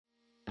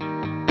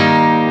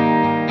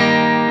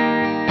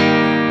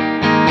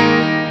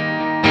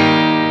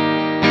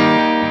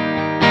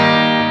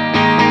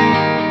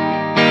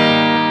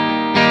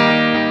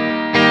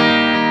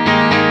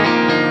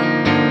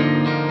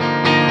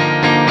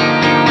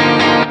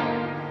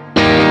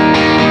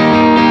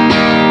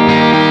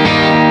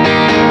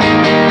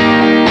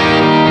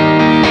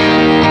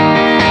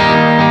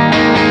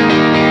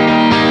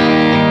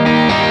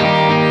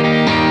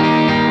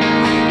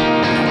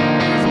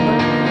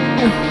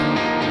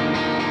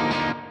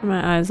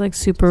My eyes like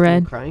super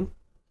red. Crying?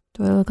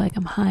 Do I look like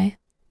I'm high?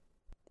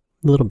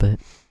 A little bit.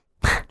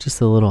 Just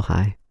a little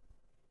high.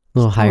 A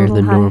little Just a higher little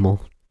than high.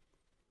 normal.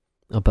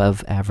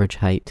 Above average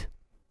height.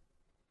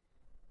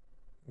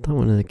 Thought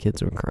one of the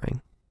kids were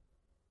crying.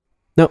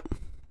 Nope.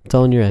 It's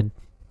all in your head.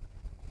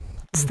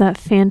 It's that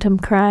phantom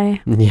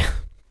cry. Yeah.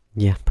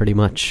 Yeah, pretty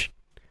much.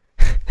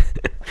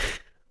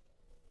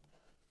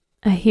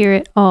 I hear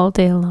it all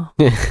day long.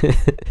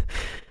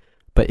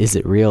 But is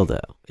it real, though?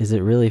 Is it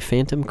really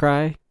phantom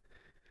cry?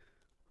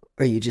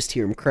 Or you just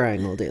hear him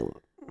crying all day long?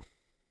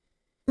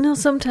 No,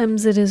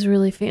 sometimes it is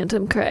really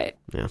phantom cry.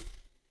 Yeah.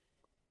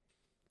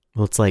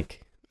 Well, it's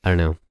like, I don't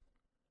know.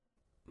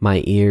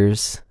 My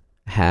ears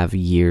have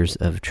years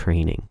of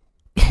training.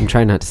 I'm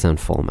trying not to sound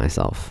full of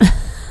myself.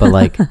 But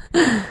like,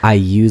 I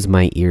use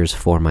my ears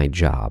for my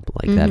job.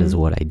 Like, that is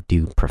what I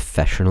do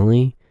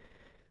professionally.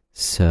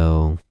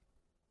 So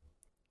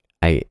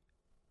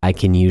I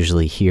can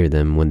usually hear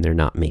them when they're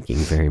not making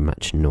very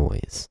much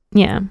noise.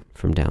 Yeah.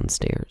 From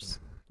downstairs.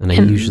 And I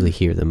usually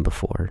hear them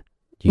before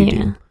you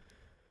do.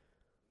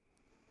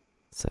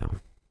 So,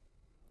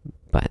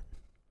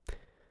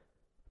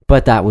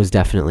 but that was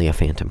definitely a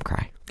phantom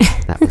cry.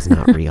 That was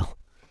not real.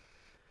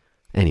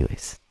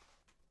 Anyways.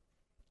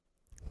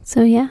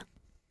 So yeah.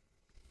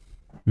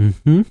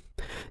 Mm-hmm.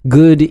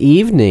 Good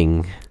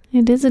evening.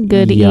 It is a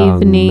good young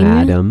evening.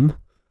 madam.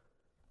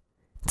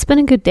 It's been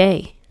a good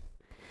day.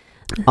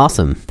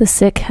 Awesome. The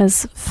sick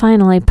has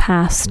finally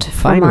passed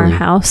from our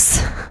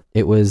house.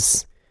 It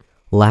was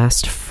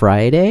last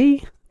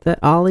Friday that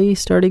Ollie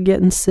started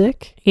getting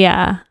sick.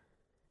 Yeah.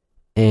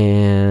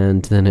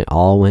 And then it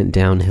all went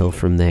downhill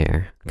from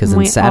there. Because then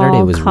We Saturday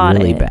all was caught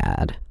really it.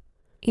 bad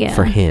Yeah.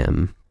 for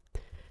him.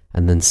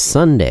 And then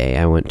Sunday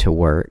I went to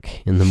work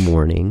in the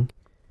morning.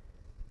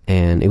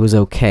 And it was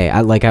okay.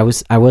 I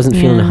wasn't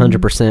feeling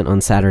 100% on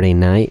Saturday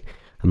night.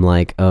 I'm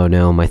like, oh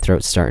no, my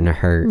throat's starting to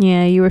hurt.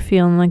 Yeah, you were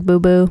feeling like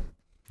boo-boo.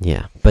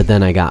 Yeah. But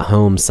then I got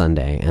home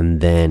Sunday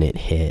and then it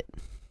hit.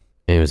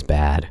 And it was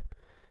bad.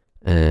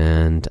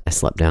 And I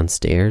slept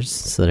downstairs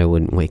so that I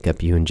wouldn't wake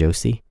up you and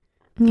Josie.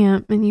 Yeah,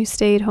 and you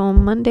stayed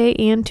home Monday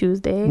and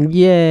Tuesday.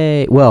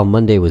 Yay. Well,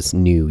 Monday was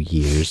New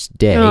Year's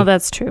Day. Oh,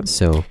 that's true.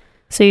 So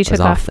you took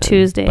off then,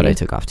 Tuesday. But I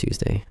took off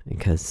Tuesday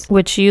because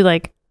which you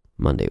like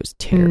Monday was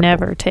terrible.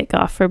 never take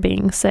off for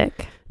being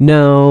sick.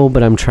 No,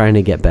 but I'm trying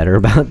to get better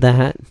about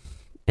that.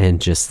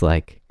 And just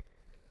like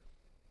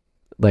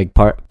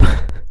part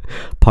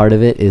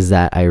of it is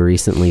that I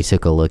recently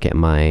took a look at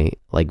my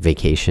like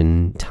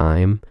vacation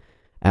time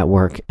at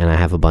work, and I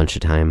have a bunch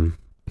of time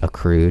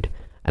accrued,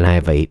 and I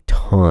have a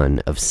ton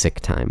of sick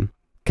time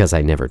because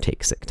I never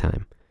take sick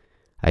time.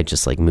 I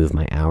just like move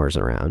my hours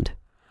around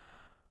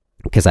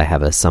because I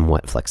have a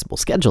somewhat flexible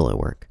schedule at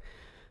work.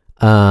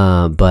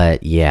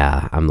 But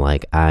yeah, I'm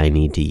like, I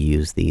need to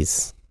use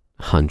these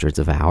hundreds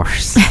of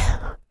hours.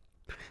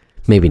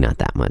 Maybe not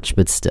that much,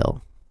 but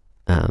still.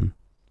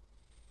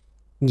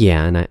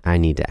 Yeah, and I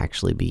need to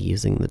actually be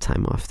using the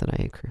time off that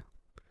I accrue.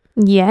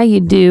 Yeah,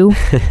 you do.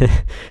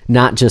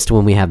 Not just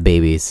when we have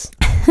babies.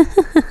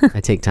 I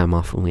take time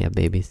off when we have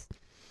babies.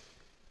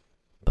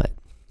 But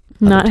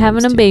Not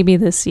having a too. baby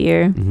this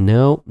year.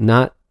 No,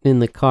 not in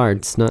the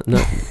cards. Not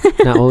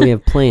what we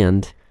have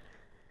planned.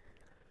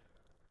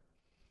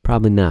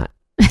 Probably not.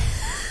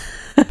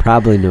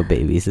 Probably no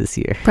babies this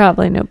year.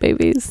 Probably no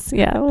babies.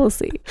 Yeah, we'll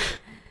see.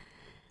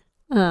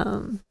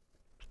 But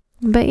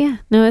yeah,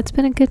 no, it's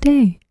been a good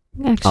day.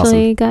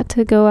 Actually got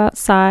to go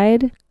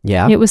outside.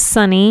 Yeah. It was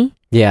sunny.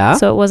 Yeah.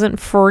 So it wasn't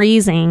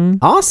freezing.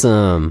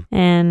 Awesome.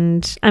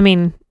 And I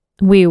mean,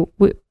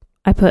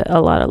 I put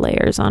a lot of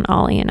layers on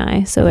Ollie and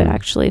I, so it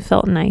actually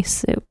felt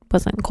nice. It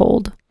wasn't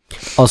cold.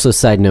 Also,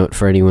 side note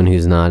for anyone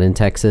who's not in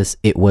Texas,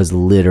 it was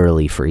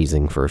literally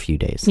freezing for a few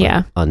days.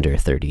 Like under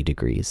 30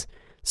 degrees.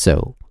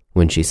 So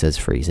when she says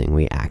freezing,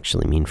 we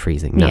actually mean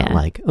freezing, not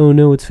like, oh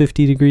no, it's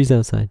 50 degrees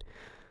outside.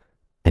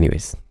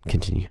 Anyways,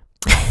 continue.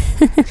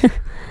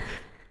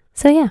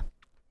 So yeah,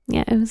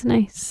 it was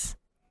nice.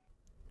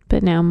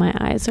 But now my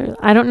eyes are,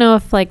 I don't know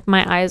if like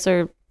my eyes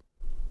are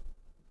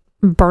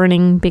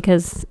burning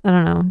because, I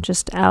don't know,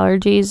 just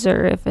allergies,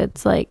 or if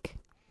it's like,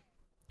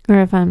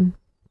 or if I'm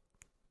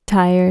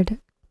tired.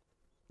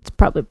 It's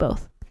probably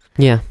both.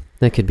 Yeah,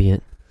 that could be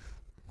it.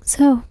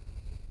 So.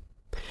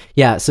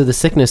 Yeah, so the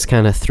sickness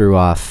kind of threw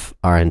off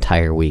our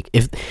entire week.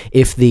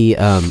 If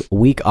the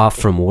week off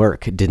from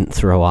work didn't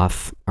throw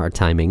off our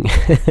timing,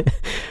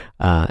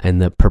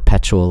 and the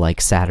perpetual like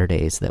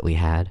Saturdays that we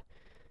had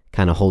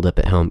kind of hold up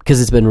at home,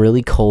 because it's been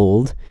really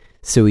cold,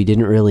 so we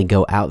didn't really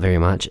go out very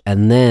much,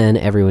 and then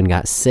everyone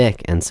got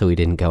sick, and so we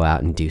didn't go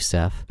out and do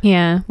stuff.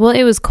 Yeah, well,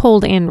 it was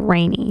cold and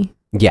rainy.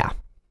 Yeah.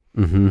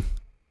 Mm-hmm.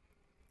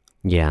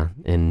 Yeah,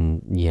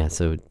 and yeah,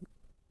 so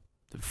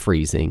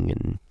freezing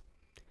and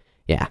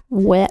yeah.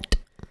 Wet.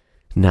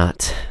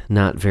 Not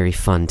very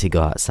fun to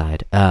go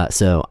outside.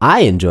 So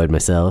I enjoyed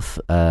myself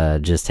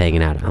just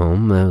hanging out at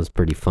home. That was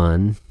pretty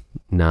fun.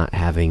 Not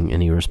having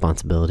any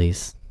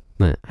responsibilities.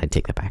 I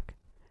take that back.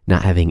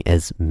 Not having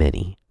as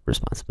many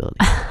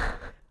responsibilities.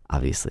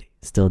 Obviously.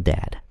 Still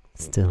dad.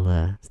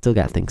 still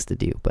got things to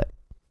do, but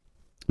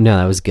no,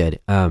 that was good.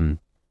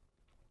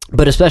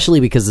 But especially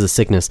because of the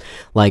sickness,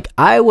 like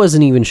I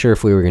wasn't even sure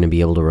if we were going to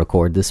be able to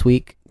record this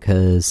week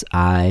because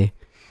I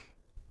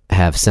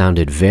have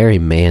sounded very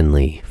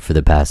manly for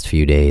the past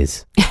few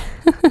days.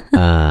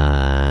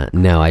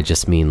 No, I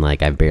just mean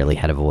like I've barely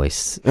had a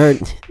voice. Or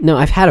no,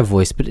 I've had a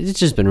voice, but it's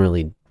just been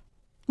really.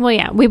 Well,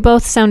 yeah, we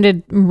both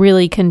sounded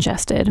really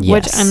congested, Yes.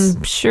 which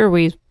I'm sure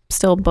we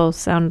still both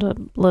sound a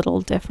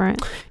little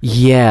different.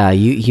 Yeah,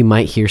 you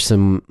might hear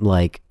some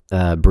like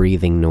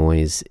breathing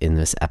noise in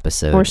this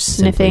episode, Or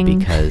simply sniffing.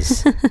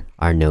 because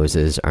our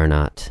noses are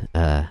not.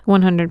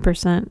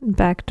 100%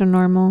 back to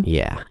normal.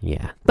 Yeah.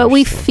 But They're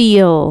we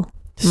still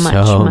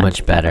feel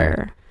much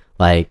better.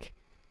 Like,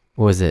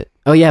 what was it?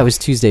 Oh yeah, it was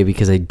Tuesday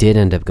because I did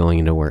end up going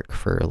into work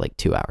for like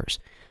 2 hours.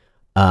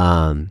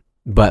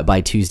 But by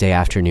Tuesday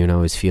afternoon, I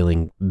was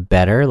feeling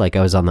better. Like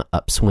I was on the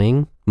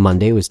upswing.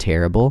 Monday was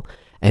terrible.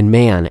 And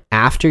man,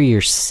 after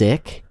you're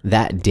sick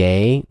that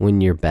day when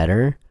you're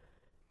better,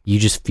 you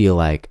just feel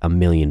like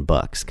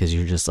 $1,000,000 because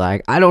you're just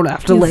like, I don't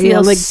have to lay feel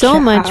on the so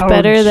couch. much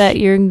better that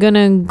you're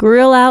gonna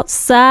grill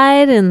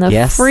outside in the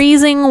Yes.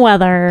 freezing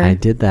weather. I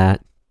did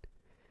that,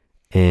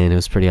 and it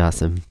was pretty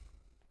awesome.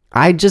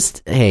 I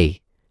just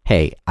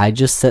I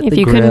just set if the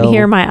you grill couldn't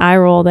hear my eye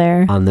roll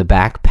there. on the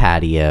back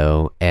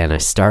patio, and I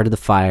started the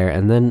fire,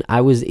 and then I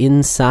was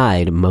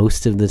inside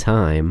most of the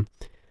time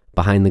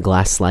behind the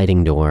glass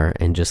sliding door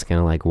and just kind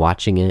of like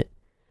watching it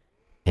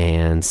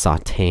and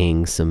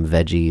sauteing some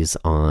veggies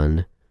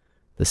on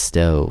the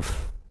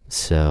stove.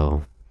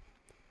 So,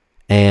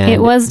 and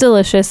It was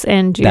delicious,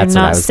 and you're That's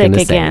what I not was sick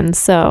gonna say. again,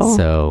 so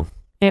so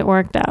it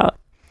worked out.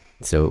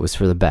 it was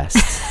for the best.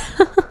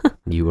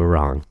 You were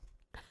wrong.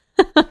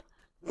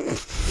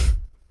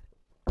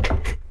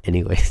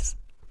 Anyways.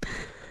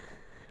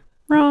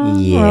 Wrong.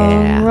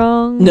 Yeah.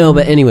 Wrong. No,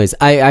 but anyways,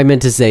 I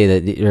meant to say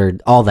that, or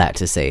all that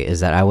to say is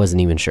that I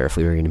wasn't even sure if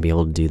we were going to be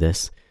able to do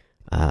this,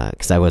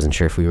 because I wasn't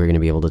sure if we were going to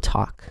be able to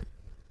talk.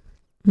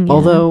 Yeah.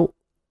 Although,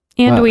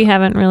 and we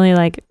haven't really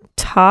like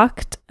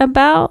talked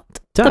about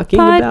talking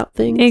pod- about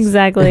things.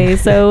 exactly.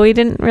 So we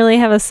didn't really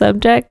have a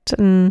subject,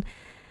 and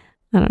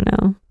I don't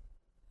know.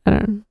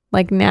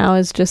 Like now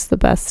is just the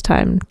best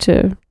time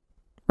to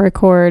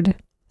record.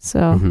 So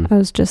Mhm. I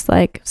was just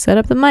like, set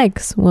up the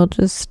mics. We'll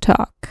just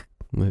talk.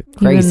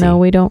 Crazy. Even though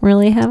we don't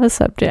really have a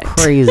subject.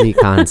 Crazy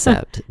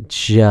concept.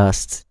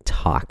 Just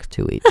talk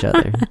to each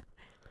other.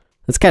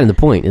 That's kind of the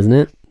point, isn't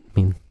it? I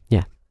mean,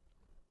 yeah,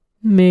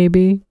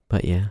 Maybe.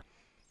 but yeah.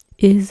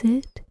 Is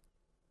it?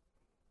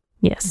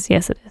 Yes,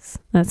 it is.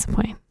 That's the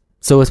point.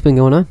 So what's been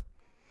going on?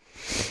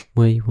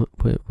 What do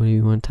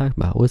you want to talk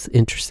about? What's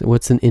interesting?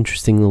 What's an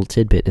interesting little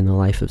tidbit in the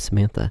life of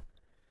Samantha?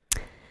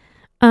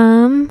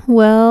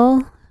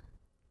 Well,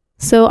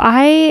 so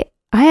I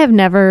have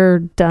never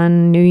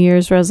done New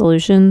Year's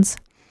resolutions.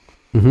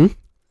 Mm-hmm.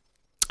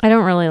 I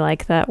don't really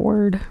like that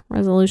word,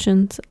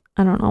 resolutions.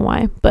 I don't know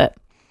why, but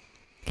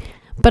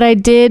I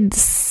did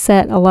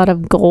set a lot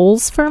of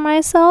goals for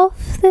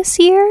myself this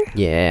year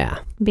Yeah.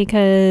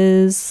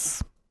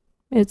 because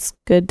it's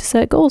good to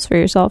set goals for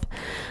yourself.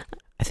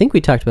 I think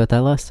we talked about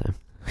that last time.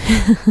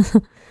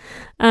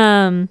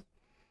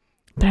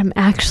 But I'm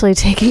actually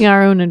taking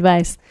our own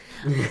advice.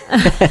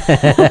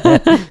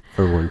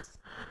 For once.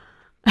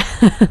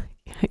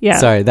 Yeah.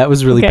 Sorry, that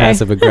was really Okay.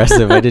 passive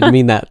aggressive. I didn't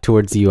mean that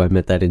towards you. I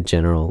meant that in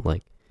general.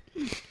 Like,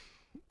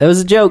 that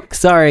was a joke.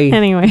 Sorry.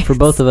 Anyway. For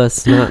both of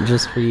us, not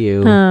just for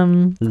you.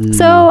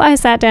 So I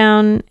sat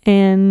down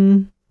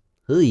and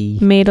Hey.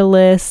 made a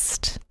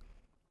list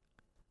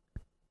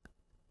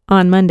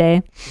on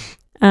Monday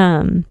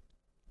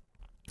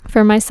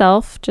for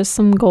myself, just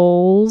some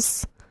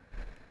goals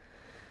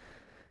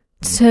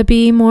to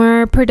be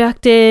more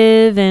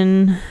productive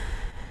and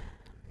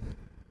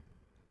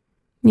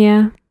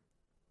yeah.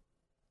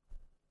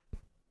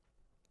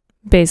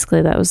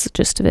 Basically that was the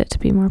gist of it, to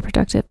be more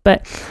productive.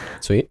 But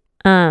Sweet.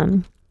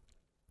 so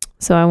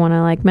I want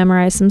to like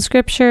memorize some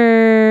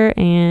scripture,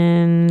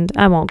 and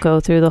I won't go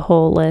through the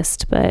whole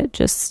list, but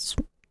just,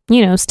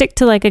 stick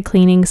to like a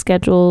cleaning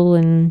schedule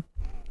and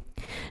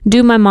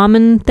do my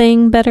mommin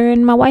thing better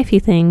and my wifey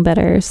thing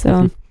better.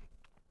 So,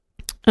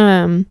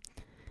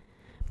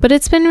 but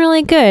it's been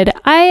really good.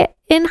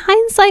 In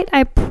hindsight,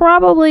 I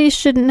probably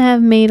shouldn't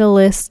have made a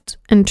list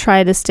and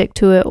try to stick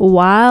to it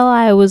while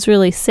I was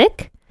really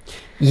sick.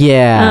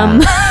 Yeah.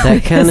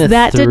 That kind of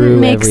that threw didn't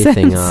make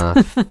everything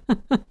sense.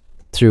 off.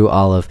 Through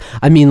all of...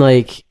 I mean,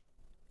 like,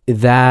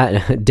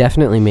 that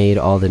definitely made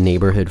all the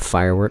neighborhood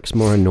fireworks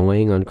more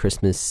annoying on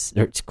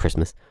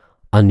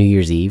on New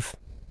Year's Eve.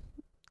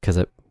 Because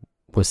I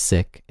was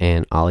sick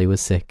and Ollie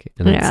was sick.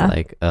 And Yeah. it's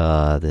like,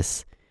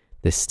 this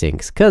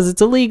stinks. Because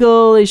it's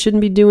illegal. They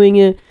shouldn't be doing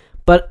it.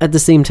 But at the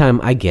same time,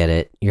 I get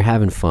it. You're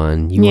having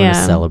fun. You want to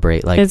Yeah.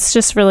 celebrate. Like, It's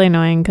just really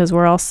annoying because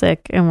we're all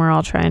sick and we're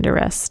all trying to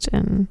rest.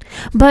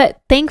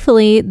 But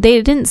thankfully, they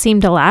didn't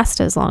seem to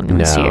last as long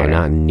this no, year.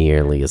 not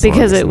nearly as long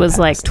Because as it in the was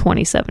like past.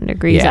 27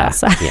 degrees Yeah,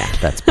 outside. yeah,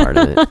 that's part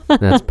of it.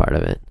 That's part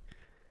of it.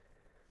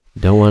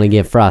 Don't want to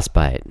get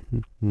frostbite.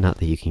 Not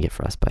that you can get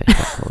frostbite if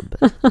it's cold,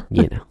 but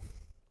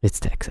It's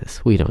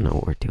Texas. We don't know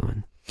what we're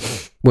doing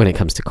when it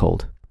comes to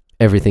cold.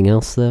 Everything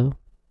else, though,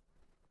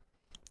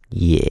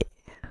 yeah.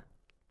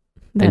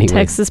 That Anyway.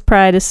 Texas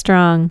pride is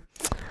strong.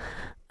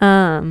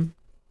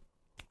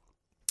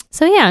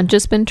 So yeah,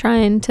 just been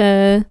trying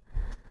to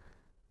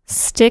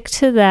stick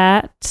to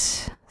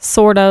that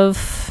sort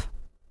of.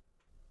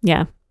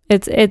 Yeah,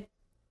 I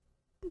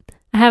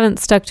haven't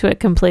stuck to it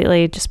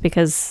completely just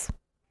because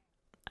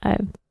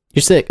I've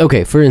You're sick.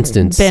 Okay, for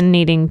instance, been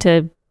needing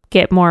to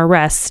get more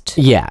rest.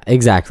 yeah,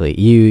 exactly.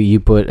 You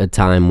put a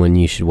time when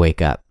you should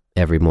wake up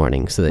every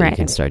morning so that you Right.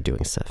 can start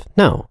doing stuff.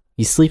 No,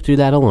 you sleep through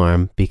that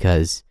alarm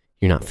because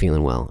you're not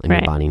feeling well and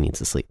Right. your body needs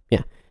to sleep.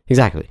 Yeah,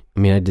 exactly. I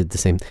mean, I did the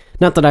same.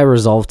 Not that I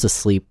resolved to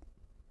sleep.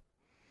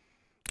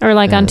 Or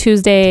like on to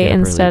Tuesday, get up early,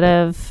 instead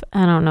but- of,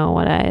 I don't know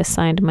what I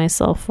assigned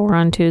myself for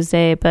on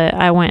Tuesday, but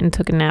I went and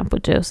took a nap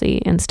with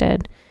Josie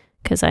instead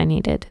because I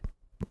needed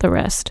the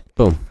rest.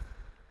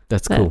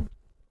 That's But, cool.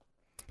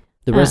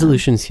 The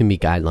resolutions can be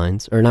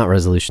guidelines, or not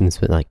resolutions,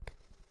 but like,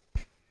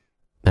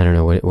 I don't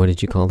know, what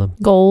did you call them?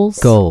 Goals.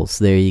 Goals.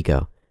 There you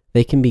go.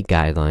 They can be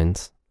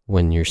guidelines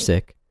when you're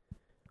sick,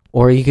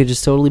 or you could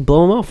just totally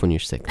blow them off when you're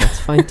sick. That's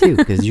fine too,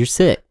 because you're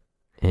sick,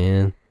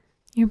 and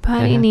Your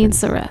body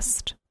needs happens. the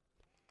rest.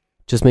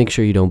 just make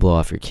sure you don't blow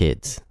off your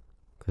kids,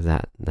 because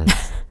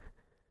that's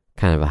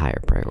kind of a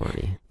higher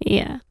priority.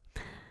 Yeah.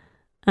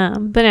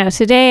 But no,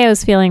 today I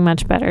was feeling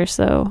much better,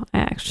 so I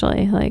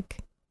actually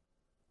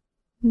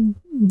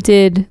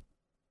did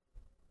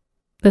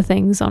the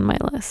things on my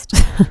list.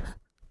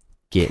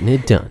 Getting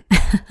it done.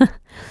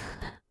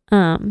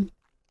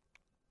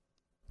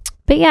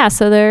 But yeah,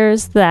 so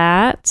there's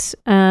that.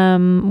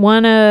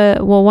 One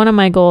of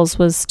my goals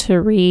was to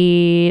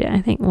read,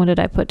 I think, what did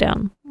I put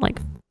down? Like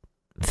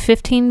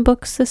 15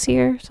 books this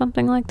year,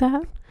 something like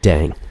that.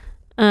 Dang.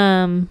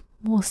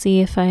 We'll see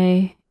if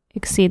I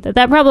exceed that.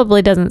 That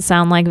probably doesn't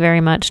sound like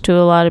very much to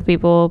a lot of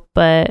people,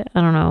 but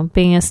I don't know,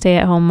 being a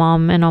stay-at-home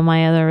mom and all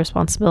my other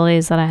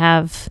responsibilities that I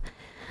have,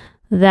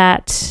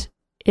 that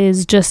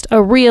is just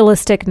a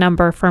realistic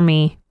number for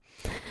me.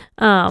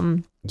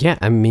 Yeah,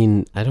 I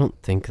mean, I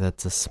don't think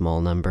that's a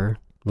small number.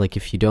 Like,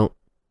 if you don't,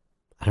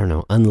 I don't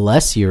know,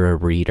 unless you're a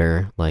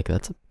reader, like, I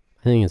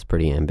think it's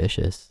pretty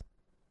ambitious.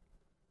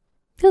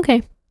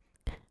 Okay.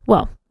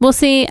 Well, we'll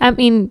see. I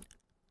mean,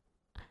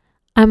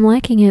 I'm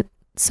liking it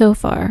so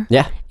far.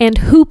 Yeah. And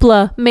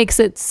Hoopla makes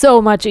it so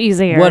much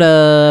easier. What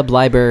up?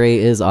 Library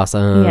is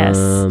awesome. Yes,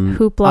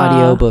 Hoopla.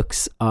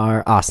 Audiobooks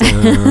are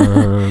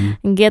awesome.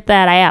 Get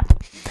that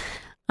app.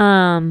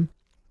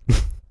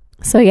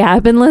 So yeah,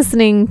 I've been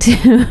listening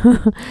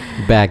to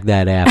Back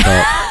that app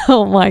up.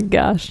 oh my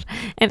gosh.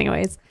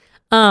 Anyways,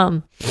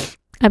 I've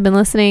been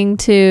listening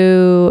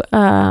to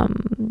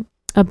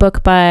a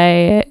book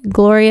by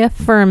Gloria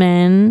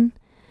Furman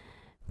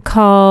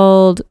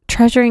called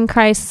Treasuring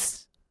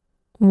Christ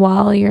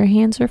While Your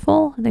Hands Are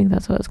Full. I think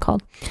that's what it's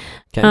called.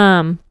 Okay.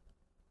 And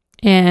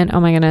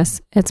oh my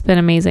goodness, it's been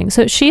amazing.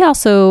 So she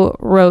also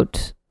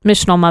wrote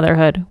Missional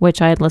Motherhood,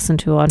 which I had listened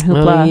to on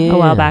Hoopla a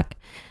while back.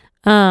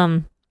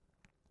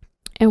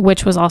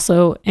 Which was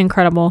also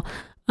incredible.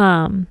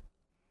 But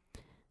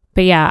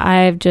yeah,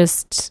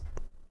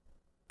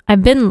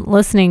 I've been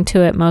listening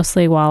to it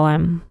mostly while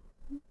I'm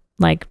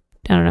like,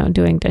 I don't know,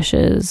 doing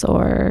dishes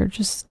or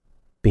just,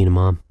 Being a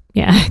mom.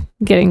 yeah,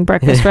 getting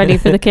breakfast ready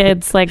for the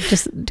kids, like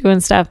just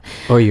doing stuff.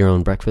 Or your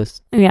own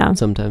breakfast Yeah.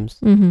 sometimes.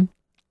 Mm-hmm.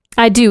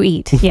 I do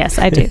eat. Yes,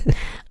 I do.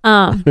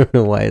 I don't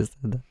know why I said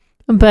that.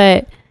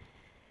 But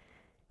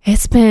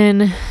it's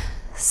been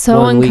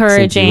so 1 week since you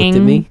encouraging. looked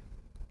at me.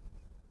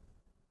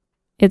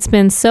 It's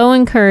been so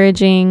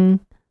encouraging,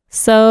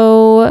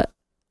 so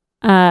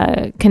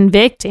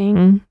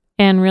convicting,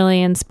 and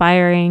really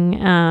inspiring.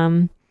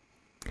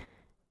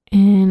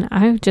 And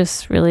I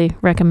just really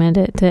recommend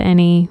it to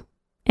any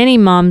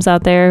moms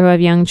out there who have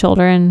young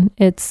children.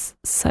 It's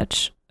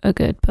such a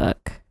good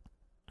book.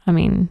 I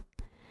mean,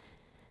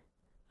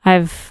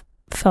 I've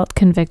felt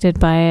convicted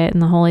by it,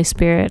 and the Holy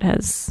Spirit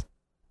has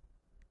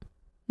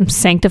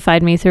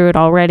sanctified me through it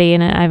already.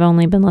 And I've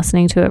only been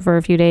listening to it for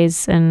a few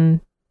days,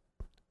 and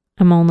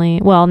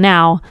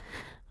now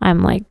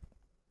I'm like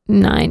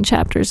 9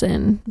 chapters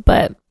in,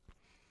 but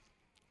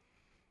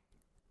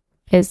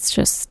it's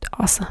just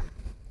awesome.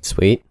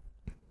 Sweet.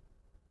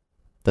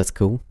 That's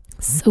cool.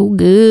 So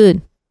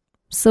good.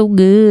 So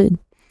good.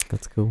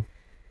 That's cool.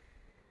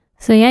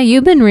 So yeah,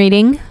 you've been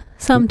reading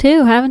some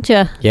too, haven't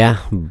you? Yeah,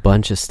 a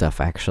bunch of stuff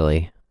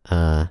actually.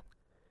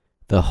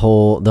 The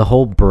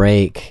whole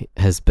break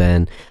has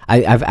been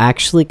I've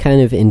actually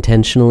kind of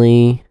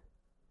intentionally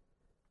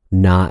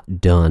not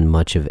done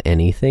much of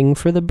anything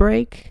for the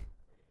break.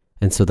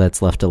 And so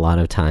that's left a lot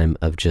of time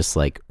of just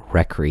like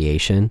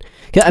recreation.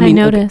 I mean,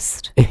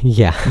 noticed. okay,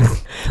 yeah.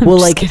 I'm Well,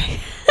 just like kidding.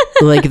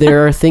 like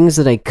there are things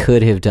that I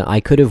could have done. I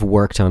could have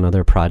worked on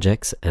other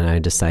projects and I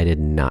decided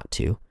not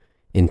to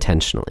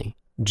intentionally.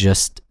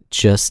 Just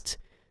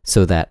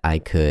so that I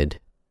could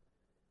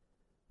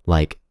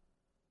like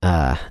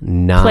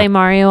not Play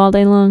Mario all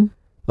day long.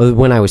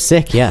 when I was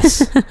sick,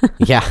 yes.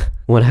 Yeah,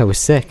 when I was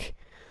sick.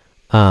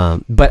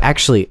 But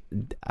actually,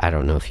 I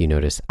don't know if you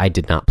noticed, I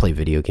did not play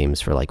video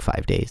games for like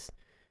 5 days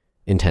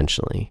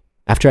intentionally.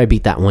 After I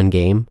beat that one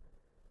game,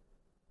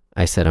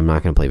 I said, I'm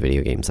not going to play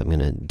video games. I'm going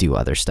to do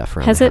other stuff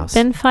around the house. Has it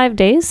been 5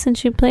 days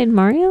since you played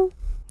Mario?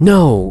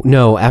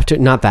 No, after,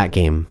 not that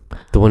game.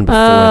 The one before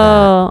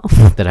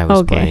that I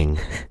was playing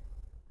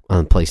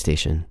on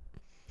PlayStation.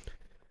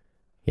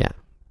 Yeah.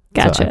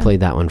 Gotcha. So I played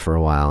that one for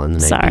a while and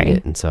then I beat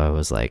it. And so I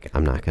was like,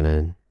 I'm not going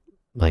to,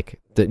 like,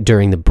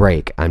 during the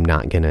break, I'm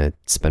not going to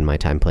spend my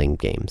time playing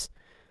games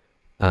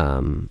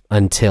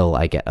until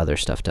I get other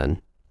stuff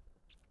done.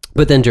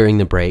 But then during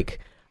the break,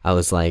 I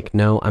was like,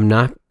 no, I'm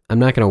not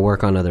going to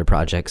work on other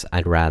projects.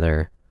 I'd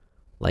rather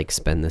like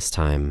spend this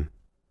time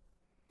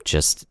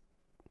just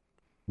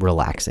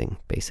relaxing,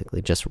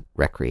 basically, just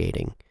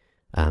recreating,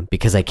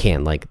 because I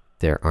can. Like,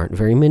 there aren't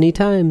very many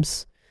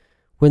times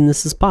when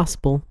this is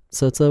possible,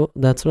 so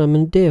that's what I'm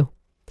going to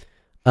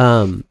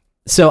do.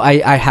 So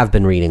I have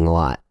been reading a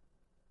lot,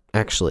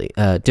 actually,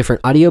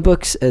 different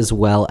audiobooks as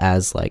well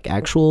as like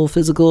actual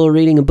physical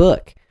reading a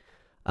book.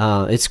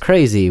 It's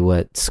crazy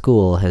what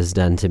school has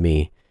done to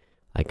me.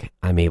 Like,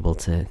 I'm able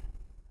to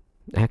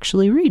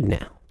actually read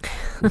now.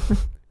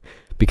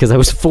 Because I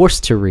was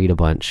forced to read a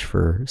bunch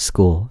for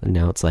school, and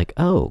now it's like,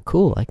 oh,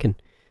 cool, I can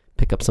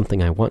pick up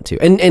something I want to.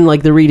 And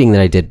like the reading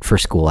that I did for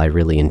school, I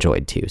really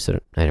enjoyed too, so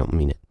I don't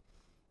mean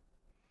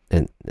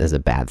it as a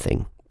bad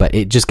thing, but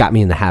it just got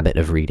me in the habit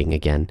of reading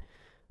again,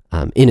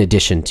 in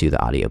addition to the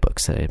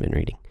audiobooks that I've been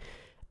reading.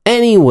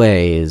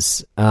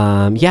 Anyways,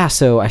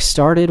 so I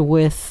started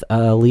with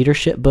a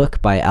leadership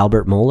book by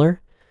Albert Mohler,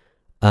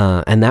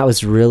 and that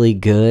was really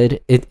good.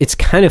 It's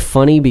kind of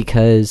funny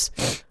because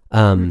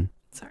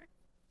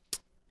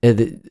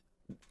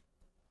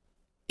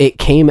it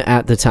came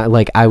at the time,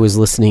 like I was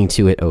listening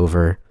to it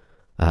over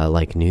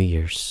like New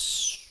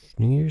Year's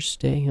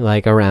Day,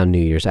 like around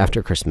New Year's,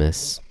 after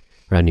Christmas,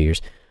 around New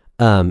Year's.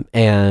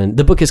 And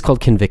the book is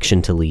called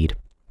Conviction to Lead.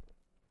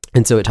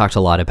 And so it talked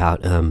a lot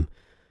about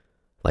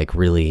like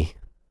really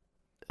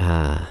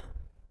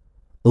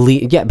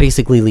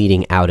basically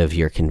leading out of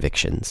your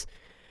convictions.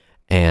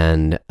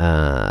 And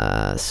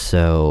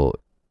so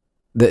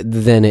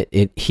then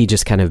he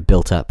just kind of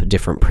built up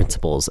different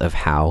principles of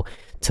how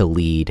to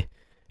lead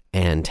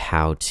and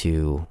how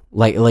to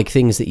like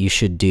things that you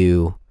should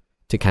do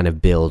to kind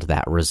of build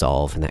that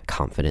resolve and that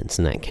confidence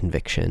and that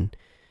conviction,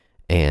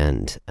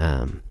 and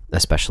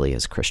especially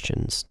as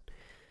Christians.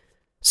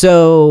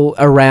 So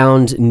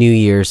around New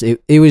Year's,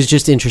 it was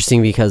just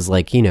interesting because,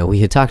 like, you know, we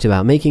had talked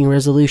about making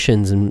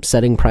resolutions and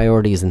setting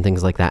priorities and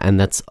things like that, and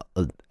that's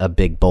a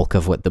big bulk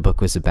of what the book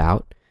was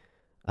about,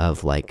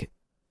 of like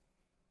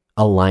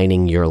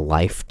aligning your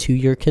life to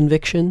your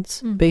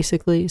convictions,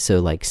 basically.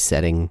 So like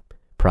setting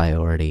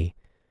priority,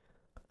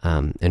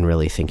 and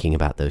really thinking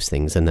about those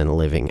things, and then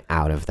living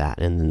out of that,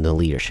 and then the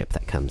leadership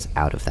that comes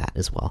out of that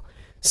as well.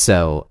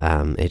 So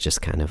it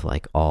just kind of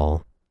like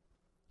all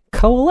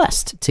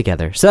coalesced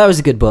together. So that was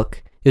a good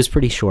book. It was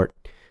pretty short,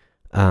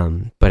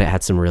 but it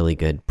had some really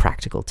good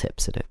practical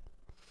tips in it.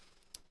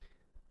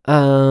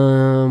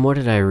 What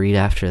did I read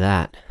after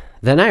that?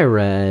 Then I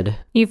read...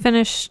 You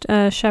finished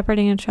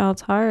Shepherding a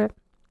Child's Heart.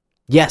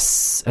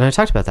 Yes, and I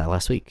talked about that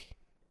last week.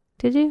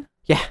 Did you?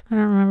 Yeah. I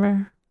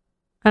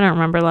don't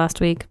remember last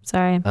week.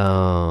 Sorry.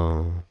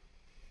 Oh.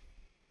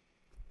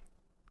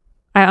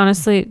 I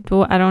honestly,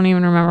 I don't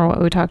even remember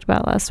what we talked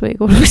about last week.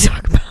 What did we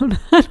talk about?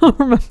 I don't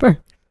remember.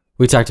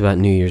 We talked about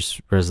New Year's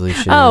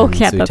resolutions. Oh,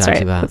 yeah, that's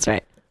right. That's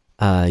right.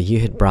 You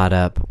had brought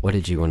up, what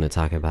did you want to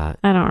talk about?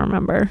 I don't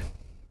remember.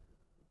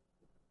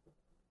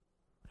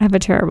 I have a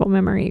terrible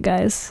memory, you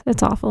guys.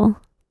 It's awful.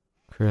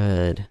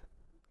 Crud.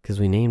 Because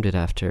we named it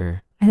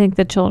after... I think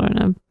the children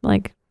have,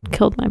 like,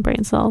 killed my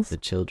brain cells. The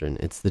children.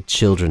 It's the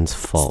children's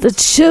fault. It's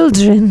the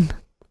children.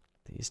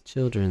 These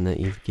children that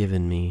you've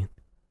given me.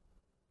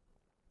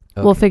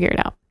 Okay. We'll figure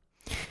it out.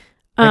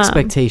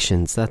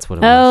 Expectations. That's what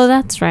it was. Oh,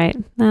 that's right.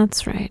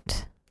 That's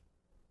right.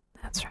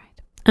 That's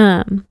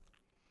right.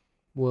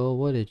 Well,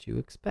 what did you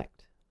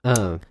expect?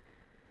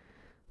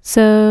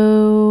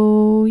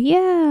 So,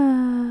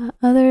 yeah.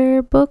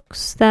 Other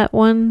books. That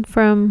one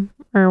from,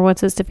 or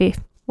what's his face?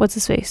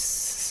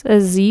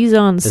 Aziz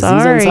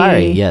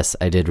Ansari. Yes,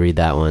 I did read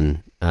that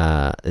one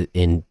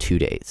in 2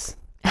 days.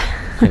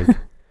 What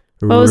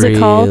was it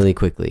called? Really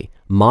quickly.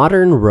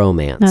 Modern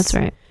Romance. That's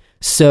right.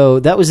 So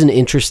that was an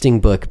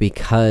interesting book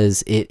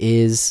because it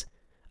is...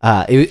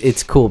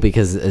 it's cool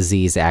because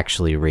Aziz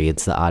actually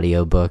reads the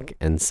audiobook,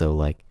 and so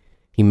like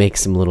he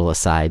makes some little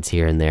asides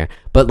here and there,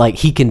 but like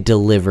he can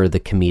deliver the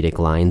comedic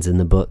lines in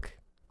the book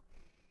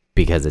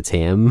because it's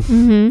him.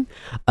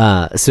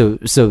 Mm-hmm.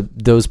 So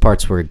those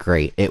parts were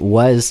great. It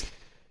was...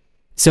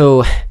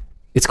 So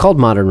it's called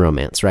Modern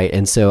Romance, right?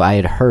 And so I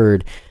had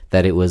heard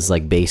that it was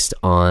like based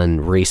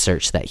on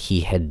research that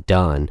he had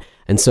done.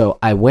 And so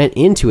I went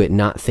into it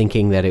not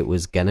thinking that it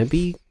was going to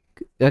be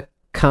a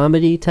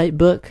comedy type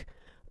book,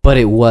 but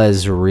it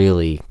was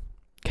really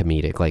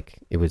comedic. Like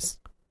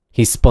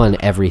he spun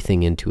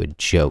everything into a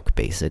joke,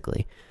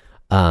 basically.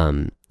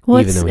 Well,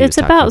 it's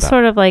about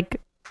sort of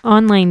like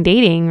online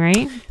dating,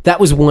 right? That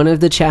was one of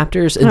the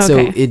chapters, and so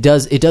Okay. it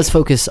does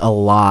focus a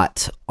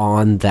lot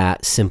on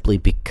that simply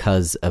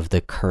because of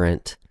the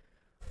current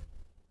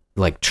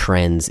like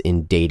trends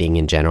in dating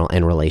in general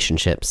and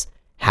relationships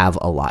have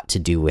a lot to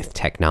do with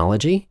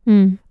technology.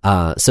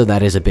 So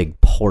that is a big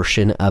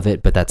portion of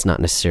it, but that's not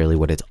necessarily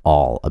what it's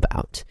all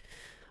about.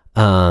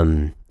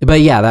 But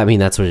yeah,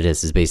 that's what it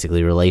is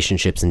basically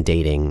relationships and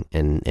dating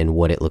and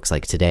what it looks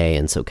like today.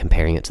 And so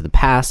comparing it to the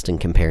past and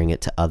comparing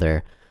it to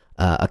other,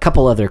 a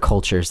couple other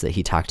cultures that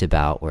he talked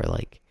about were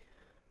like,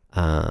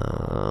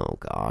 oh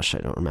gosh, I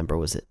don't remember.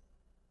 Was it,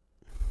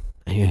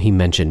 he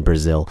mentioned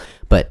Brazil,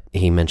 but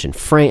he mentioned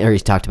France, or he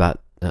talked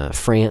about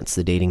France,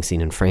 the dating scene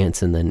in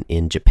France, and then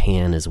in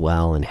Japan as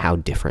well, and how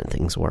different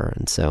things were.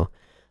 And so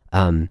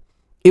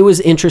it was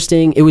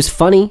interesting. It was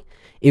funny.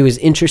 It was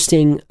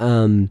interesting.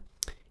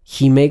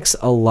 He makes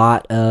a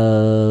lot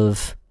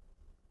of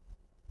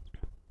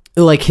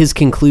like his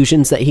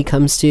conclusions that he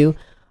comes to.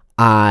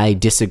 I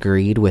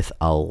disagreed with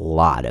a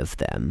lot of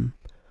them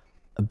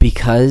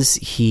because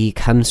he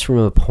comes from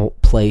a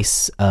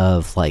place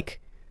of like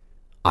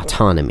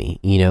autonomy,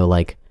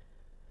 like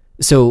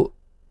so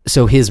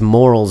his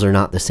morals are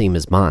not the same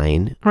as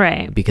mine,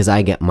 Right. because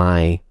I get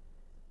my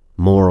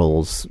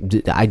morals,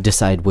 I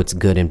decide what's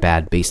good and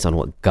bad based on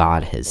what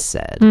God has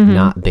said,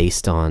 not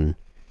based on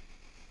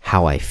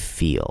how I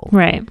feel.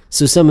 Right.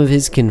 So some of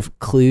his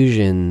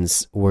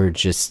conclusions were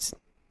just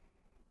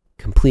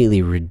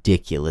completely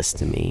ridiculous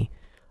to me.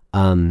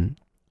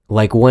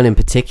 Like one in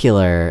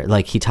particular,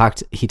 like he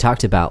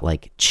talked about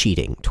like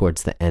cheating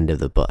towards the end of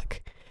the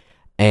book.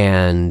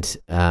 And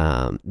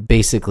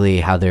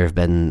basically how there have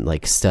been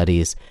like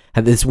studies.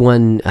 This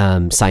one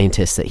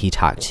scientist that he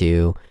talked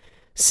to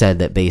said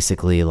that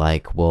basically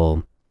like,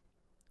 well,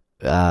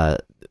 the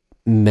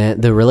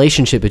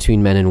relationship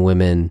between men and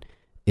women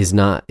is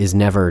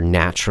never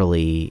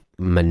naturally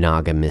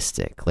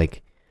monogamistic.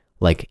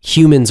 Like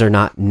humans are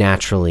not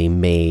naturally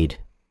made,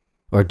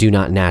 or do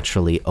not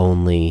naturally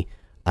only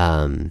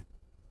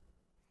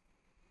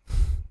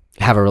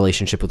have a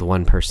relationship with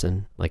one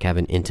person, like have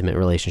an intimate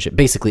relationship,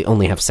 basically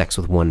only have sex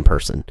with one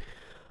person.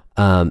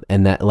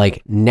 And that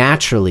like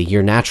naturally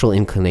your natural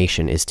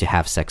inclination is to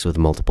have sex with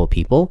multiple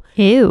people.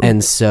 Ew.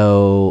 And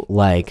so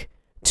like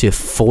to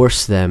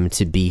force them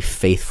to be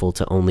faithful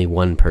to only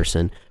one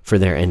person for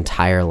their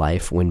entire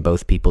life when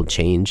both people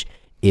change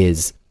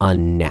is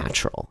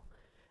unnatural.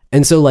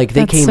 And so like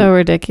That's so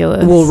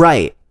ridiculous. Well,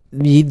 right.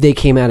 They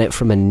came at it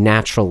from a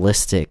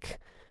naturalistic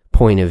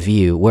point of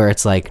view where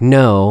it's like,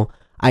 no,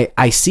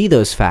 I see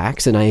those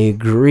facts and I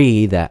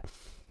agree that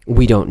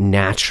we don't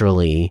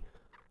naturally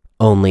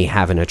only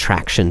have an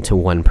attraction to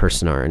one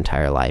person our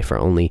entire life, or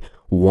only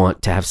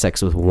want to have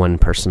sex with one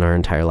person our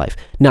entire life.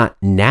 Not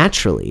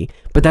naturally,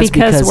 but that's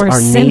because we're our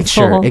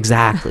sinful. nature,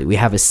 exactly, we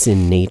have a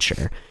sin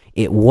nature.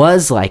 It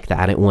was like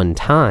that at one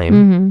time.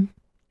 Mm-hmm.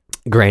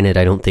 Granted,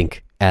 I don't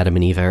think Adam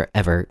and Eve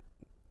ever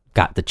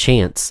got the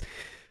chance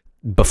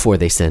before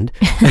they sinned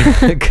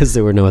because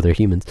there were no other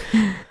humans.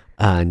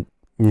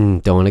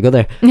 Don't want to go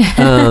there.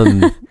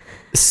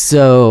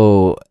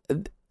 So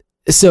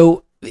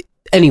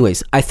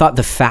anyways, I thought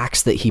the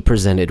facts that he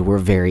presented were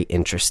very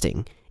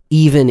interesting,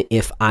 even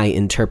if I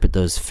interpret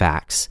those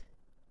facts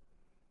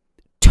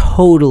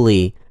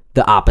totally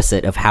the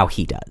opposite of how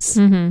he does,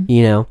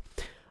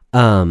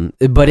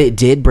 but it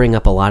did bring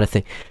up a lot of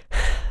things.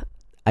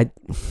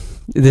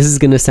 This is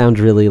going to sound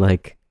really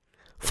like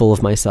full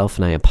of myself,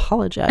 and I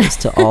apologize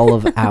to all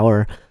of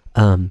our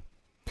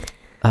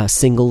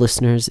single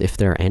listeners, if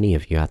there are any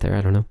of you out there,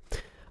 I don't know.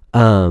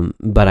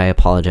 But I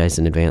apologize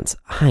in advance.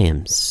 I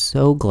am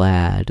so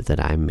glad that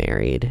I'm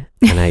married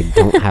and I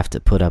don't have to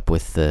put up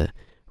with the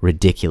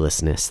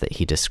ridiculousness that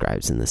he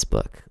describes in this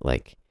book.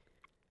 Like,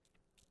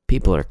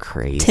 people are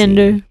crazy.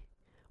 Tinder.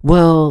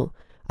 Well,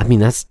 I mean,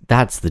 that's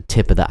the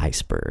tip of the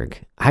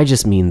iceberg. I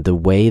just mean the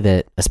way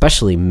that,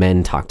 especially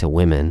men talk to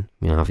women.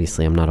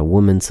 Obviously I'm not a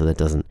woman, so that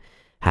doesn't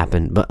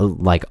happen, but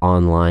like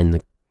online,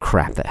 the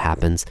crap that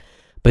happens.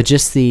 But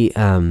just the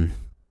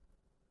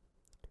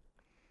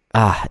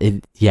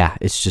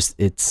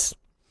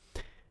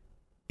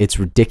it's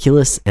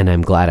ridiculous, and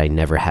I'm glad I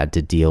never had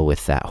to deal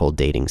with that whole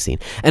dating scene.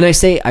 And I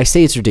say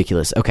it's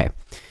ridiculous. Okay.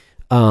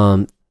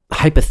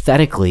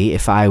 Hypothetically,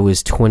 if I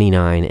was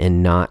 29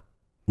 and not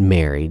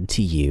married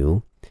to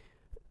you,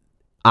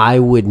 I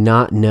would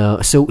not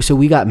know. So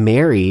we got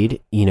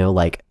married,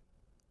 like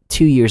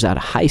 2 years out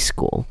of high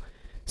school.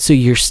 So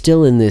you're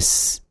still in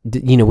this,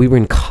 we were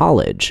in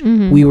college.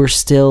 Mm-hmm. We were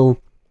still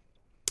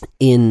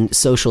in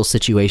social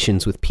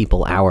situations with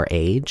people our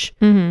age.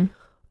 Mm-hmm.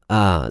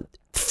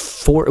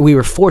 We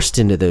were forced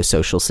into those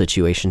social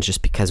situations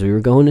just because we were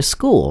going to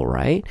school,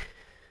 right?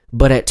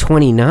 But at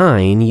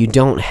 29, you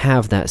don't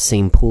have that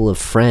same pool of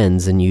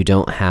friends, and you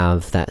don't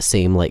have that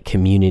same like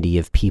community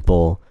of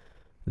people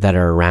that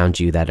are around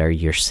you that are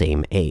your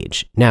same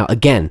age. Now,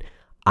 again,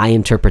 I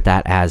interpret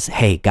that as,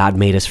 hey, God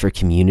made us for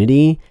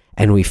community,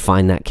 and we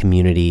find that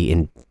community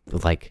in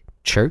like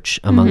church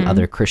among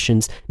other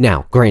Christians.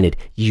 Now, granted,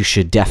 you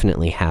should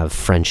definitely have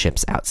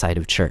friendships outside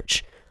of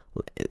church.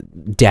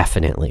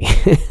 Definitely.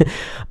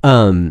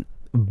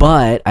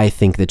 But I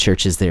think the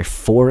church is there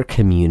for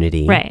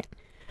community. Right.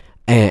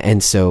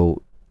 And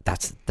so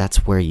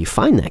that's where you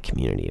find that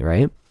community,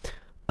 right?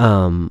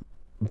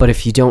 But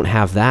if you don't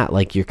have that,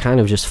 like, you're kind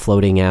of just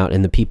floating out,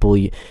 and the people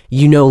you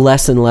know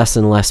less and less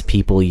and less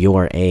people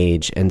your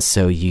age, and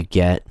so you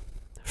get,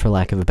 for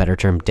lack of a better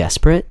term,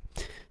 desperate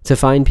to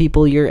find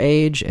people your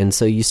age, and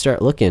so you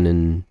start looking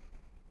in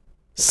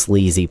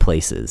sleazy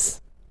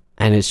places,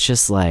 and it's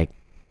just like,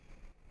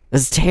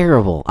 it's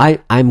terrible.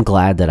 I'm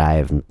glad that I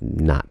have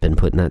not been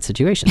put in that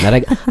situation.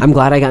 I'm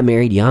glad I got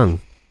married young,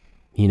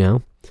 you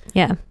know?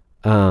 Yeah.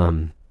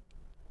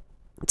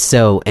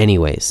 So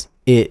anyways,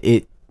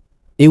 it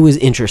was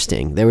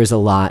interesting. There was a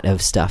lot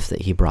of stuff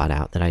that he brought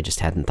out that I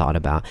just hadn't thought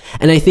about.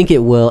 And I think it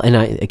will, and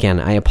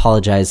I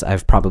apologize.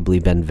 I've probably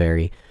been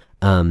very,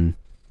 not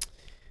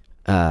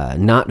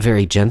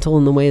very gentle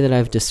in the way that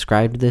I've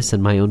described this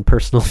and my own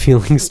personal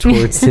feelings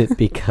towards it,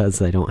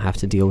 because I don't have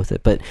to deal with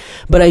it. But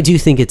I do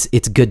think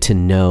it's good to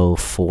know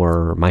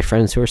for my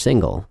friends who are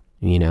single,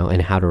 you know,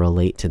 and how to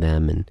relate to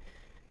them. And,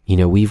 you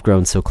know, we've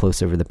grown so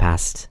close over the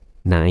past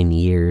 9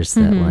 years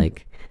that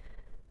like,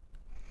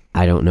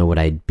 I don't know what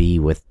I'd be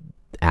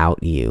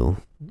without you.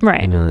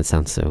 Right. I know that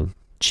sounds so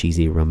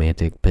cheesy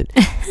romantic, but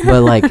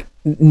like,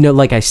 no,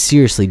 like, I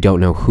seriously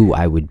don't know who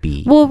I would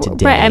be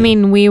today. Right. I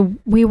mean,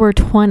 we were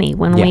 20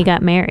 when we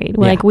got married.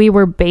 Like, we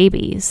were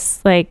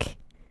babies. Like,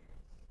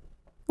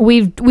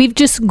 we've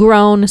just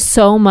grown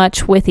so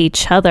much with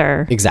each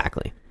other.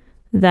 Exactly.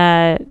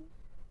 That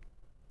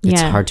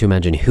it's hard to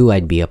imagine who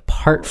I'd be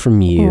apart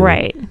from you.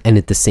 Right. And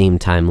at the same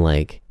time,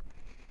 like,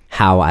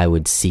 how I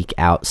would seek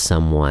out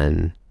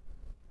someone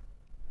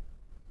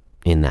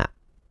in that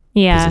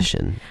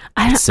position.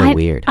 It's so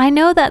weird. I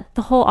know that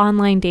the whole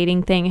online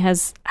dating thing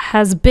has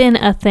been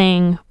a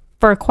thing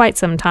for quite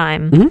some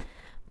time,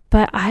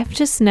 but I've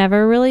just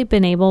never really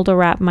been able to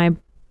wrap my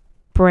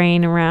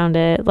brain around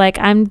it. Like,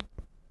 I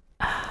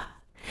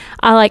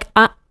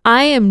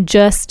am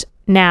just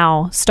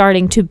now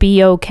starting to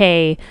be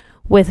okay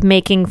with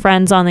making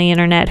friends on the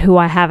internet who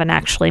I haven't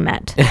actually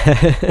met.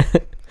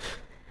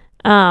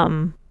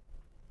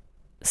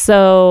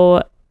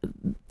 So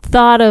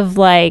thought of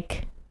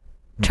like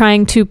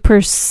trying to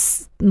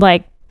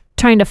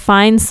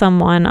find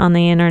someone on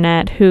the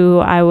internet who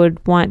I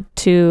would want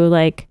to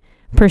like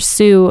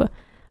pursue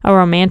a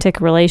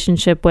romantic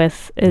relationship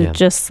with is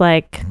just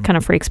like kind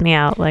of freaks me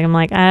out. Like, I'm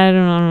like, I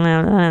don't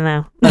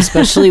know.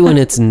 Especially when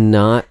it's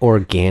not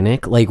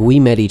organic. Like,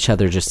 we met each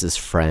other just as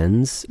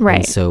friends. Right.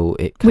 And so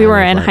we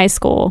were in high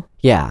school.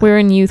 Yeah. We were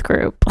in youth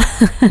group.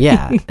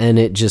 Yeah. And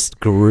it just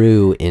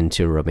grew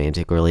into a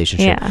romantic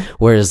relationship. Yeah.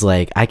 Whereas,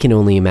 like, I can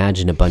only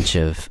imagine a bunch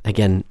of,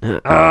 again,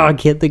 I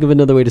can't think of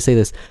another way to say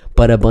this,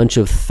 but a bunch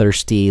of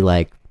thirsty,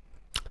 like,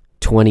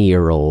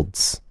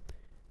 20-year-olds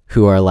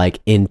who are, like,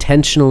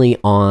 intentionally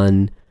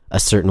on a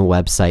certain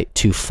website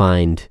to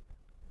find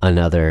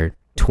another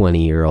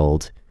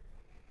 20-year-old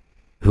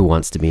who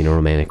wants to be in a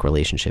romantic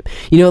relationship.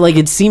 You know, like,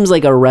 it seems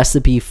like a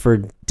recipe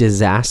for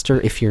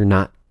disaster if you're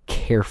not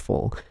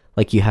careful.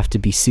 Like, you have to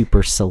be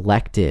super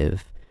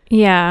selective.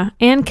 Yeah,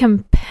 and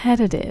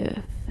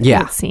competitive.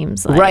 Yeah. It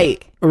seems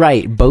like.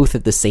 Right. Both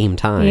at the same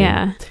time.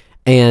 Yeah.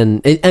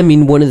 And I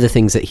mean, one of the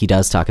things that he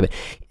does talk about,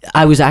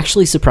 I was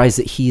actually surprised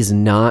that he's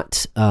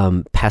not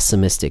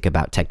pessimistic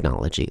about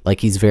technology. Like,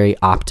 he's very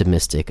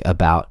optimistic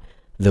about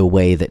the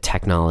way that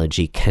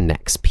technology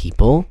connects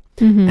people.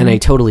 And I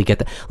totally get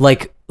that.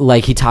 Like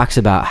he talks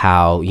about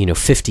how, you know,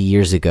 50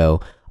 years ago,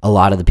 a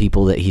lot of the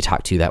people that he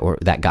talked to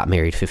that got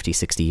married 50,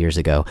 60 years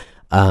ago,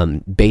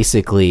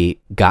 basically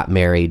got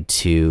married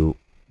to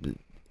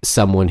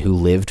someone who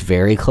lived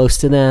very close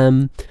to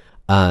them.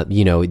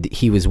 You know,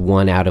 he was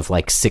one out of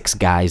like 6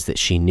 guys that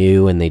she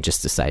knew, and they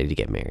just decided to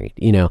get married.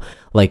 You know,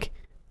 like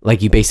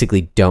you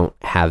basically don't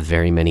have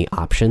very many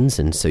options,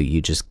 and so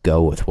you just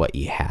go with what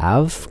you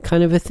have,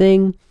 kind of a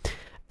thing.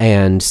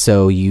 And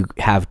so you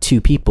have 2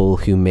 people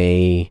who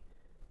may,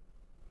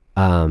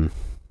 I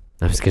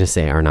was going to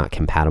say are not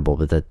compatible,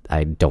 but that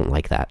I don't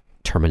like that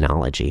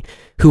terminology,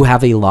 who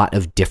have a lot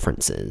of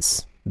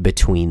differences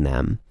between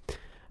them,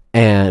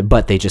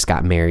 but they just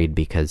got married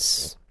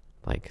because,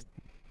 like,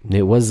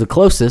 it was the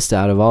closest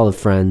out of all the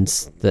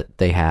friends that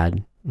they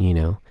had, you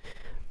know.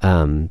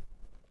 And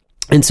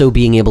so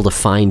being able to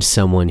find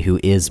someone who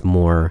is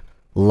more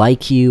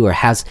like you or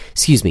has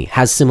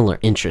similar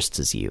interests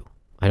as you.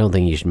 I don't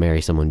think you should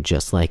marry someone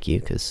just like you,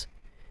 because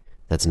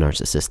that's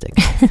narcissistic.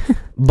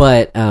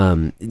 But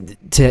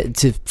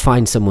to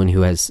find someone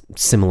who has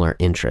similar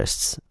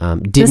interests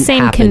didn't the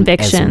same happen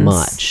convictions. as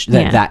much.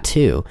 That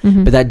too.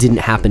 But that didn't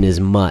happen as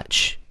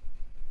much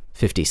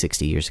 50,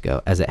 60 years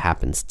ago as it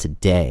happens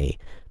today,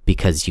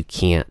 because you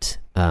can't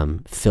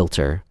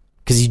filter,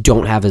 because you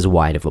don't have as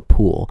wide of a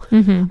pool.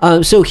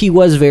 So he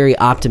was very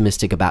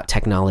optimistic about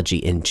technology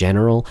in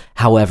general.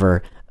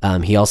 However,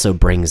 he also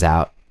brings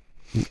out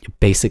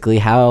basically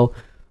how,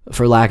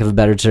 for lack of a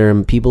better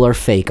term, people are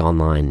fake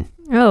online.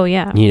 Oh,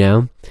 yeah. You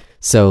know?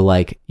 So,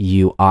 like,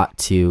 you ought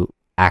to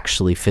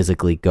actually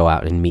physically go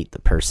out and meet the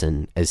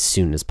person as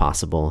soon as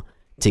possible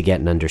to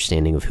get an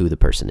understanding of who the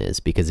person is.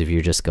 Because if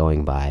you're just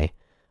going by,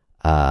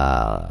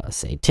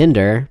 say,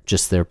 Tinder,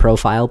 just their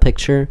profile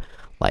picture,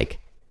 like,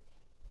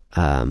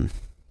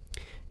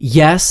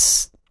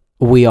 yes,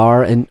 we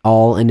are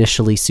all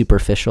initially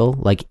superficial.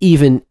 Like,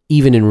 even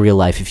in real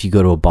life, if you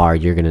go to a bar,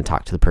 you're going to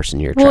talk to the person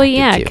you're attracted to. Well,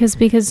 yeah, because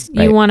right?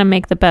 you want to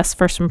make the best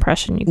first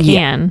impression you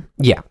can.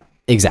 Yeah,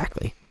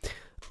 exactly.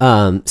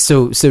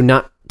 So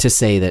not to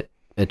say that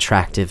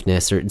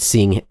attractiveness or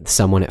seeing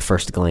someone at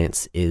first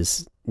glance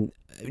is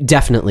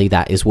definitely,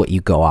 that is what you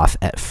go off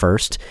at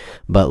first,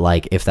 but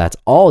like if that's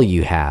all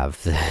you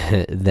have,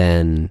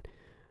 then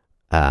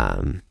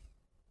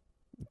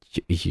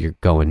you're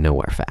going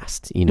nowhere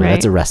fast. You know, Right.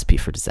 That's a recipe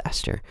for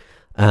disaster.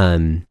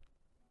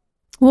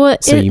 Well,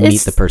 So you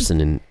meet the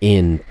person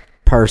in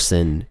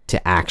person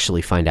to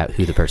actually find out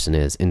who the person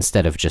is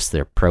instead of just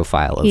their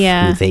profile of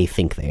who they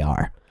think they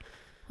are.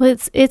 Well,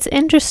 it's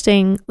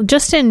interesting,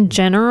 just in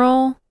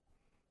general,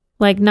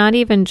 like not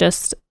even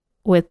just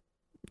with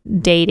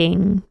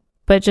dating,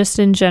 but just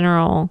in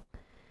general,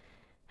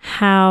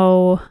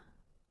 how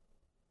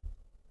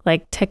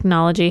like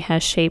technology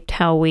has shaped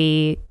how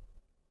we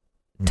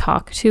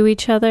talk to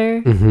each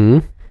other Mm-hmm.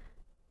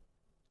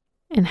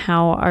 and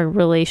how our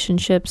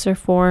relationships are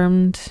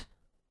formed.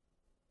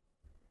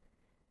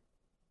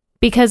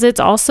 Because it's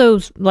also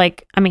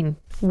like, I mean,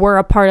 we're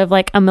a part of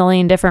like a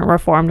million different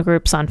reformed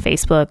groups on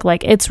Facebook.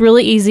 Like it's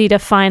really easy to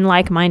find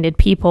like-minded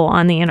people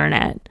on the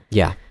internet.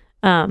 Yeah.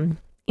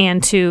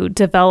 And to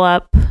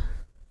develop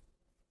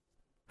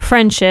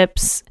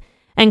friendships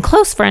and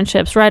close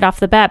friendships right off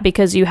the bat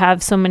because you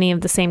have so many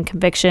of the same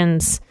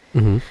convictions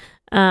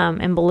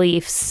and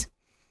beliefs.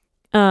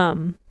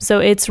 So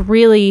it's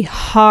really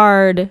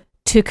hard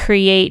to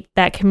create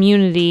that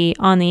community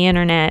on the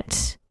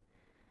internet.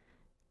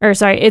 Or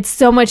sorry, it's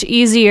so much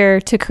easier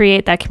to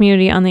create that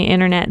community on the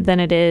internet than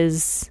it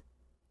is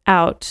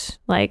out,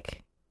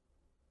 like,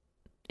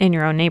 in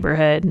your own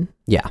neighborhood.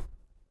 Yeah.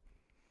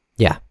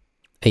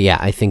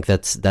 I think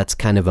that's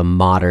kind of a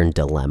modern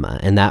dilemma,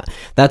 and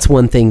that's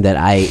one thing that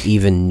I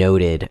even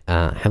noted.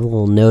 I have a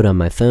little note on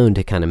my phone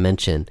to kind of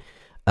mention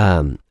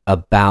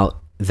about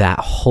that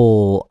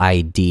whole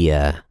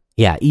idea.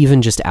 Yeah,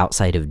 even just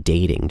outside of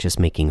dating, just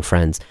making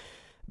friends,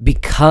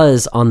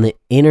 because on the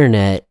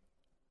internet.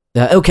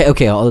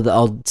 Okay.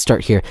 I'll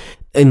start here.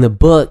 In the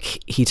book,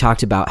 he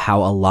talked about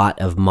how a lot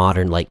of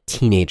modern like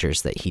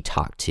teenagers that he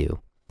talked to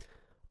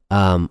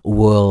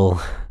will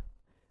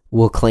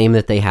claim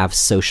that they have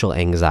social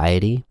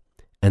anxiety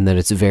and that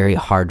it's very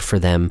hard for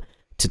them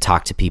to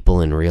talk to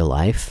people in real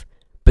life,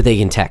 but they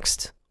can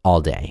text all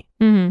day.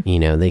 Mm-hmm. You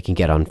know, they can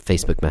get on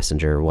Facebook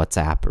Messenger or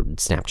WhatsApp or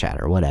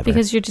Snapchat or whatever.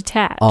 Because you're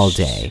detached. All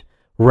day.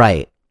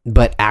 Right.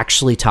 But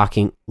actually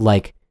talking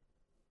like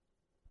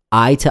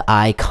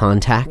eye-to-eye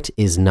contact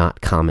is not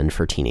common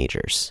for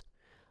teenagers.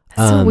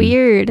 That's so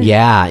weird.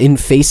 Yeah, in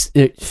face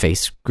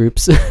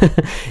groups,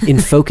 in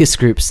focus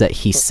groups that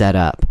he set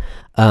up,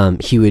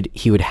 he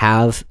would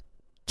have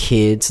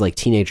kids, like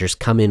teenagers,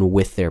 come in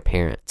with their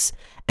parents,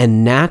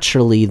 and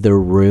naturally the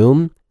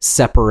room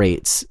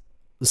separates.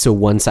 So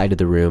one side of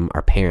the room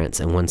are parents,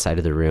 and one side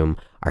of the room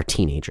are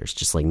teenagers.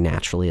 Just like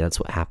naturally, that's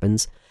what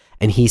happens.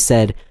 And he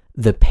said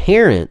the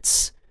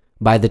parents,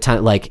 by the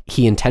time, like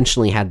he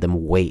intentionally had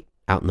them wait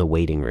out in the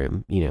waiting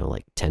room, you know,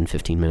 like 10,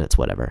 15 minutes,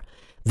 whatever.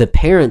 The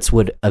parents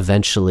would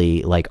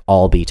eventually like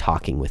all be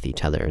talking with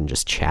each other and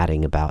just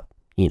chatting about,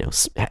 you know,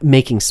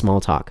 making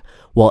small talk,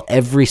 while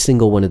every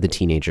single one of the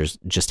teenagers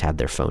just had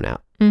their phone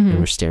out and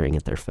were staring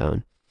at their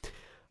phone.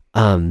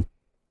 And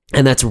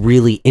that's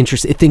really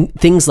interesting.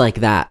 Things like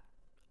that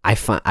I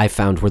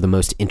found were the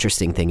most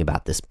interesting thing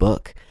about this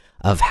book,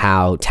 of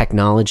how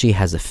technology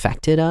has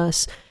affected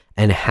us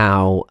and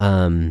how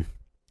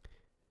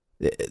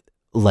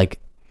like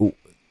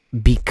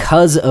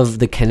because of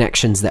the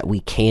connections that we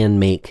can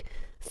make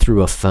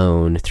through a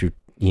phone, through,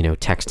 you know,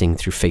 texting,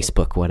 through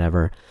Facebook,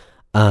 whatever,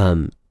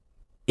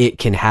 it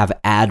can have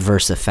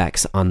adverse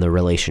effects on the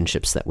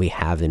relationships that we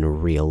have in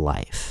real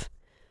life.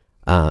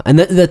 And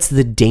that's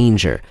the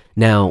danger.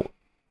 Now,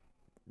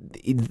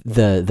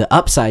 the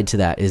upside to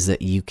that is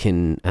that you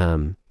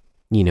can,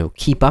 you know,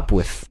 keep up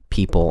with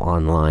people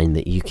online,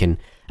 that you can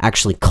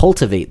actually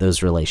cultivate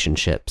those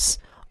relationships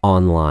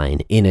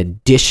online in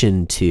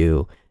addition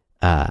to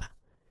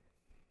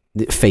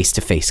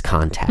face-to-face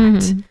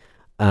contact.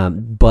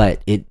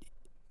 But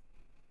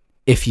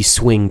if you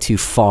swing too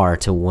far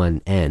to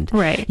one end,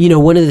 right? You know,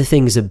 one of the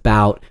things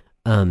about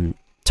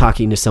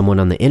talking to someone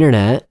on the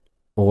internet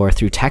or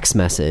through text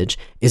message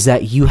is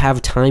that you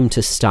have time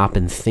to stop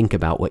and think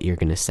about what you're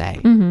going to say.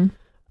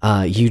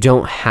 You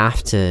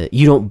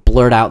don't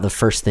blurt out the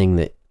first thing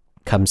that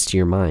comes to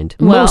your mind.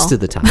 Most of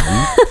the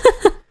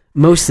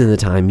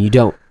time you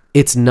don't.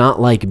 It's not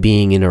like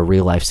being in a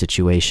real life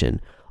situation.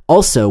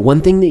 Also,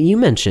 one thing that you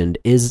mentioned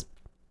is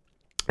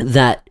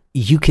that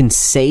you can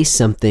say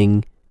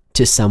something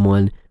to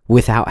someone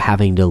without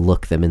having to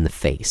look them in the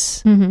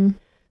face.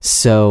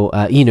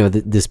 So, you know,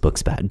 this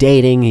book's about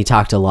dating. He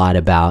talked a lot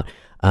about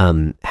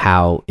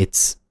how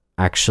it's,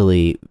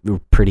 actually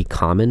pretty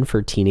common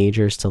for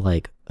teenagers to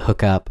like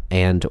hook up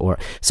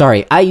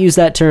sorry, I use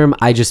that term,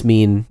 I just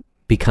mean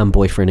become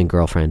boyfriend and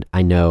girlfriend.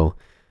 I know,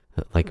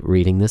 like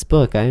reading this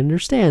book, I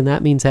understand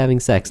that means having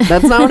sex.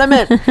 That's not what I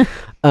meant.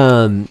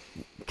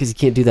 Because you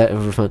can't do that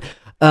over phone.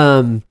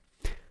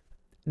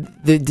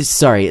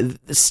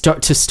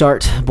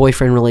 Start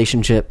boyfriend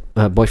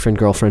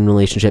girlfriend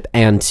relationship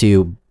and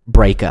to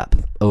break up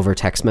over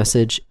text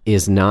message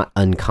is not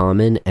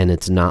uncommon, and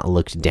it's not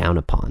looked down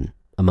upon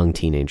among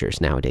teenagers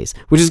nowadays,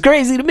 which is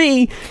crazy to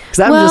me because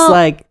I'm just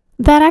like,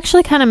 that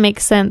actually kind of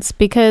makes sense,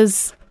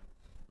 because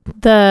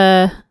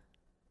I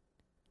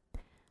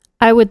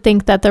would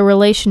think that the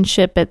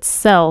relationship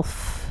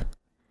itself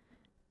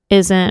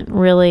isn't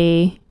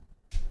really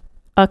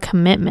a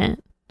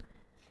commitment.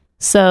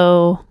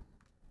 So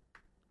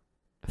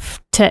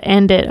to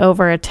end it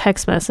over a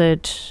text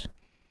message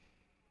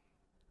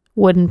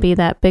wouldn't be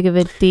that big of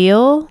a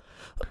deal.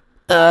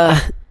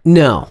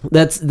 No,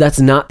 that's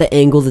not the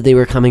angle that they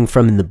were coming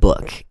from in the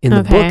book. In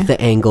the book, the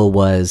angle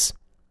was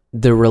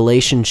the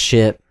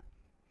relationship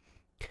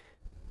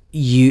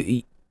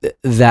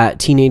that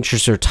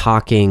teenagers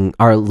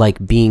are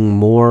like being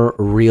more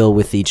real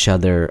with each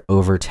other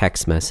over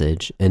text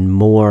message, and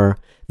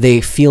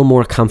they feel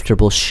more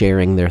comfortable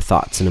sharing their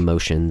thoughts and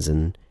emotions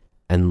and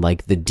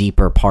like the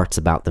deeper parts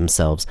about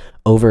themselves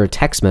over a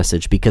text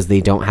message, because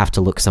they don't have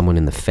to look someone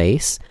in the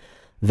face.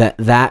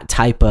 That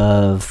type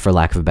of, for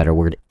lack of a better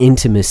word,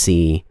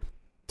 intimacy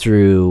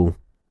through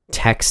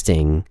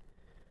texting,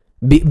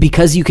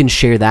 because you can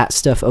share that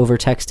stuff over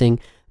texting,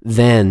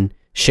 then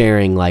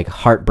sharing like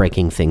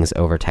heartbreaking things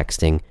over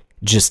texting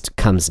just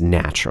comes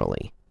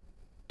naturally.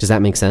 Does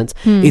that make sense?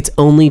 It's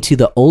only to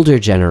the older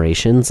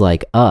generations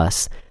like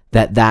us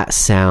that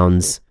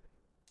sounds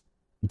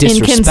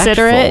disrespectful.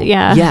 Inconsiderate,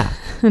 yeah. Yeah.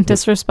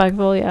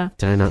 Disrespectful, yeah.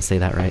 Did I not say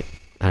that right?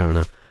 I don't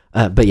know.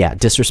 But yeah,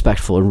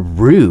 disrespectful and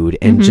rude,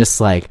 and just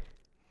like,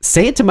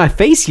 say it to my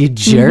face, you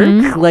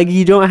jerk. Like,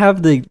 you don't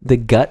have the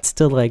guts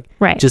to like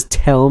just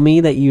tell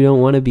me that you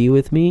don't want to be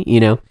with me, you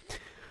know?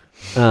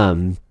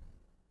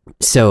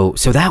 So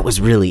that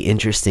was really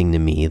interesting to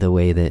me, the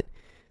way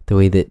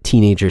that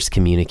teenagers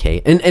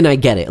communicate. And I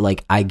get it.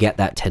 Like, I get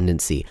that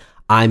tendency.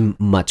 I'm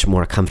much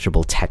more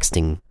comfortable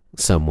texting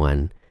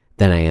someone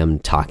than I am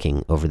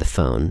talking over the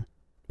phone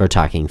or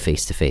talking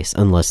face to face,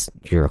 unless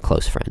you're a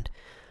close friend.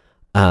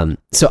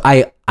 So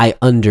I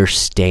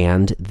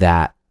understand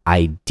that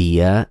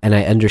idea, and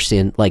I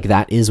understand like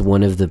that is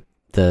one of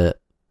the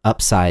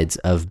upsides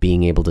of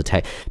being able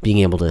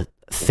to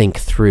think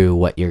through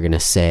what you're going to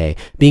say,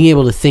 being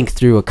able to think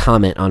through a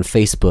comment on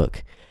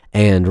Facebook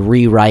and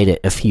rewrite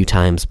it a few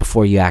times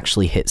before you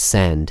actually hit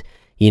send.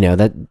 You know,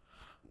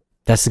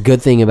 that's a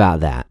good thing about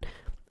that.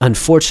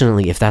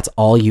 Unfortunately, if that's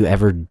all you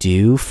ever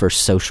do for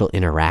social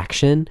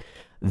interaction,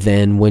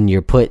 then when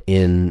you're put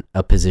in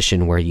a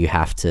position where you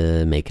have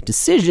to make a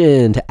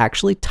decision, to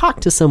actually talk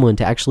to someone,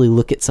 to actually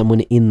look at someone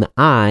in the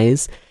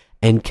eyes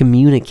and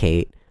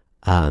communicate,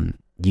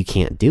 you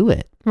can't do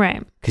it.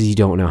 Right. Because you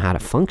don't know how to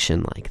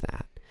function like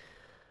that.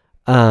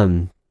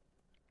 And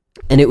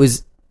it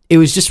was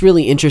just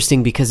really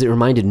interesting because it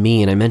reminded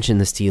me, and I mentioned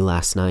this to you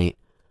last night,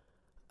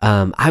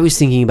 I was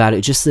thinking about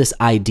it, just this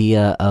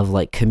idea of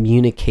like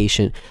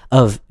communication,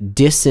 of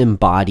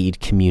disembodied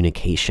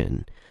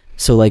communication.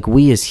 So like,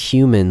 we as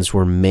humans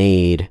were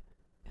made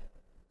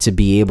to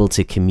be able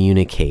to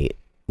communicate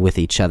with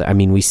each other. I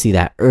mean, we see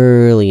that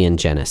early in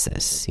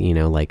Genesis, you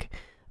know, like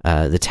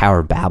the Tower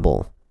of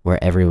Babel,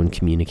 where everyone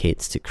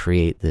communicates to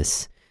create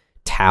this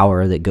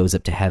tower that goes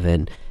up to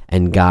heaven,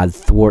 and God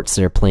thwarts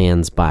their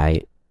plans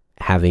by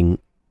having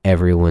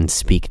everyone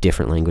speak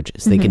different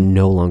languages. They can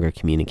no longer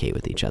communicate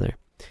with each other.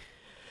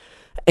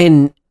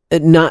 And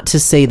not to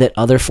say that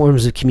other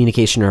forms of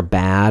communication are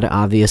bad,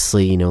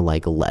 obviously, you know,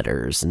 like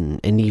letters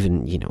and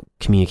even, you know,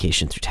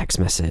 communication through text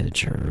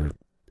message or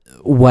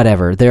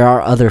whatever. There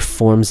are other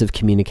forms of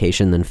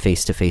communication than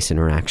face-to-face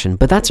interaction,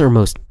 but that's our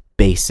most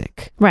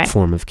basic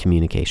form of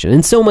communication.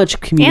 And so much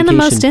communication...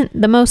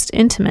 And the most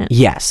intimate.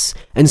 Yes.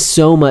 And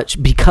so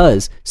much,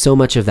 because so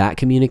much of that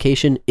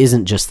communication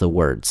isn't just the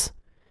words.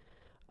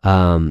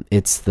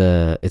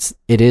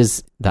 It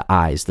is the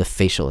eyes, the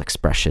facial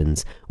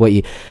expressions.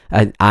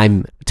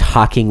 I'm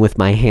talking with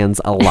my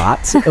hands a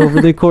lot over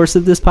the course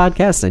of this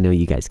podcast. I know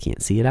you guys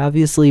can't see it,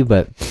 obviously,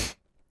 but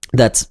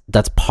that's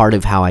part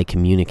of how I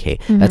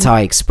communicate. That's how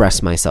I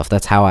express myself.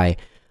 That's how I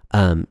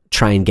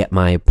try and get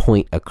my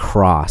point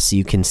across.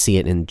 You can see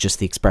it in just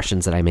the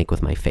expressions that I make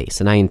with my face,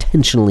 and I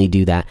intentionally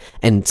do that,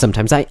 and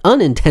sometimes I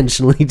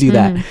unintentionally do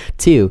that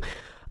too.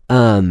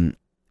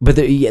 But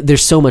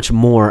there's so much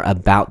more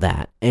about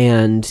that.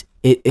 And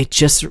it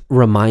just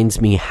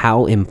reminds me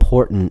how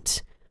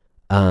important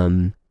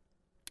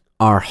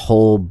our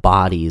whole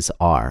bodies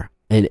are.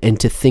 And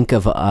to think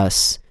of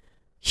us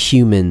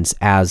humans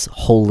as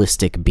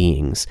holistic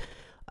beings.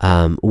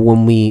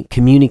 When we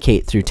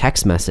communicate through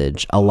text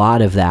message, a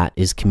lot of that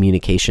is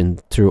communication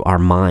through our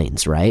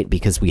minds, right?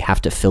 Because we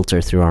have to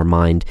filter through our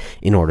mind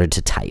in order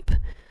to type.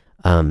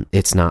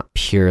 It's not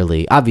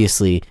purely,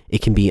 obviously,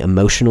 it can be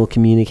emotional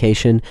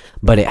communication,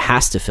 but it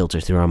has to filter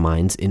through our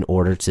minds in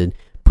order to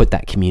put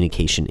that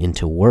communication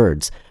into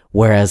words.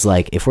 Whereas,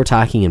 like, if we're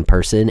talking in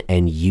person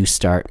and you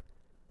start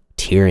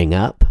tearing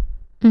up,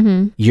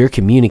 you're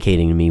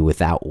communicating to me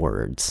without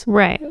words,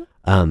 Right.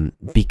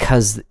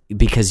 because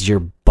your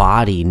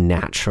body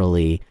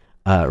naturally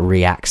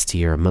reacts to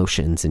your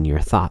emotions and your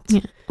thoughts.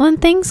 Yeah. Well,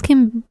 and things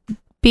can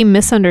be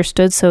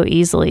misunderstood so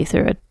easily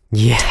through a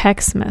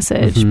text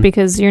message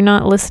because you're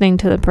not listening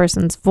to the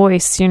person's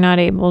voice. You're not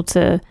able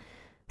to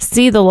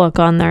see the look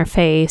on their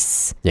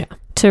face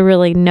to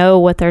really know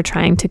what they're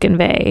trying to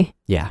convey.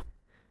 Yeah.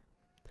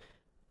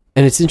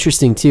 And it's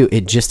interesting too.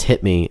 It just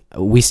hit me.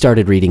 We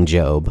started reading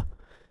Job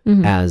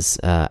as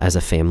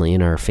a family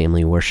in our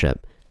family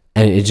worship,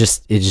 and it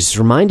just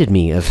reminded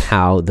me of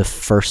how the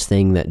first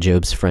thing that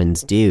Job's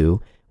friends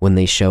do when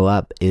they show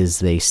up is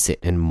they sit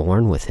and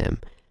mourn with him.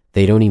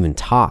 They don't even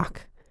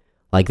talk.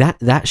 Like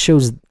that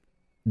shows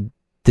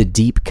the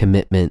deep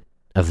commitment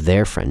of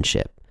their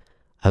friendship,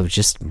 of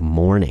just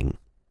mourning,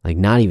 like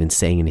not even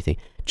saying anything,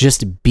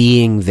 just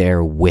being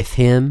there with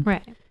him,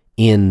 right,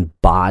 in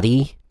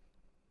body,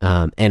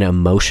 and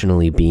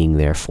emotionally being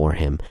there for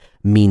him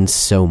means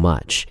so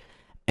much.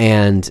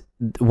 And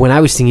when I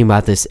was thinking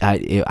about this,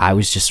 I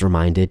was just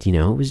reminded,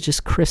 it was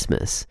just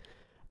Christmas.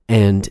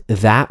 And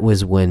that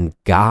was when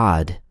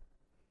God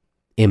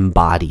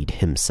embodied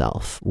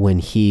himself, when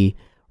he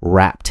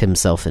wrapped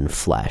himself in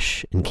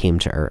flesh and came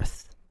to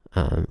earth,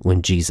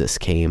 when Jesus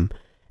came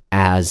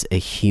as a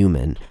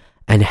human,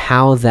 and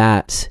how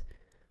that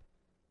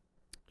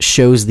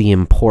shows the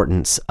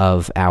importance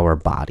of our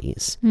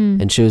bodies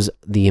and shows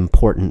the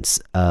importance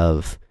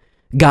of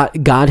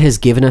God has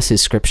given us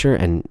his scripture,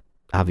 and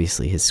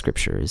obviously his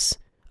scripture is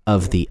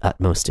of the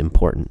utmost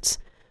importance.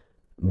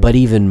 But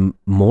even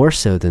more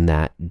so than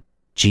that,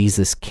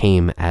 Jesus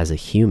came as a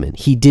human.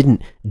 He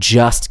didn't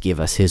just give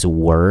us his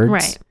words.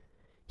 Right.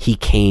 He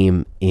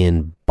came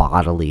in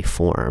bodily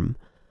form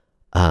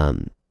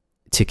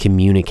to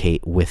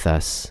communicate with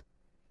us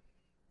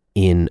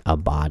in a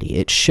body.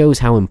 It shows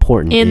how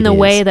important in it the is.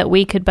 way that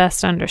we could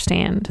best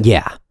understand.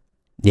 Yeah.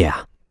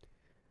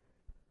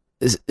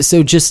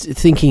 So just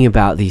thinking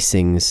about these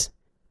things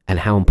and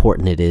how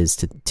important it is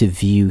to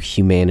view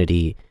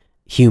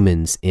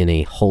humans in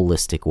a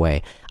holistic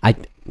way.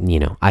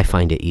 I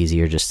find it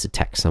easier just to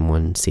text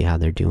someone and see how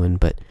they're doing,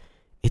 but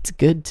it's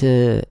good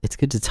to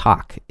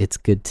talk. It's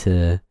good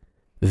to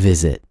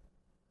visit.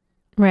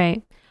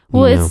 Right.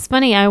 Well, it's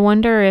funny. I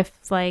wonder if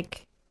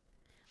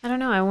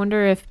I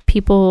wonder if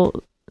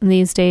people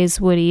these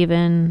days would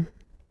even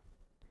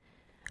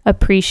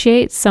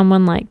appreciate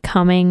someone like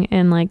coming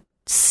and like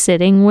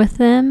sitting with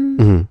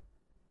them,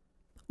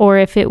 or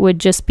if it would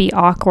just be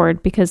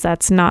awkward because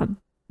that's not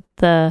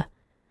the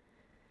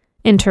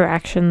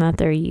interaction that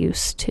they're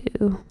used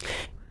to.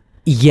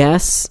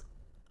 Yes.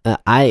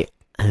 I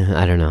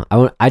don't know.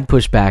 I'd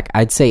push back.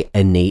 I'd say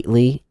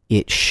innately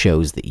it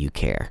shows that you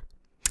care.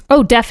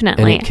 Oh,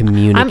 definitely. And it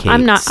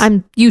communicates.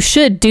 You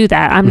should do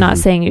that. I'm not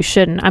saying you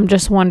shouldn't. I'm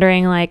just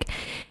wondering, like,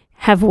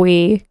 have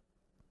we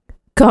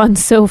gone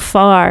so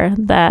far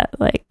that,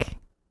 like,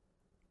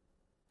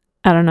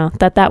 I don't know,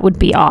 that would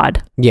be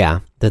odd. Yeah,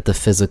 that the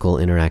physical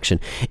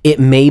interaction. It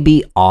may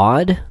be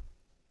odd,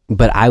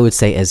 but I would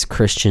say as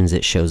Christians,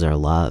 it shows our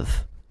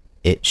love.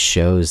 It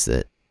shows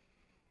that,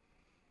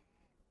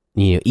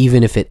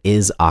 even if it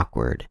is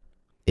awkward,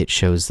 it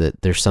shows that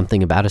there's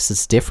something about us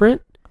that's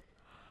different,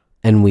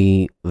 and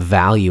we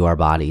value our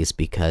bodies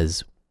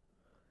because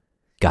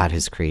God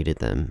has created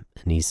them,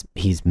 and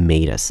He's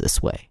made us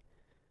this way.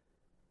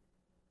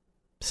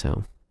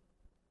 So,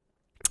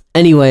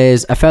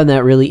 anyways, I found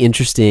that really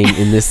interesting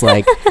in this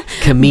like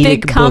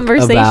comedic book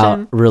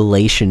about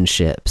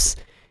relationships,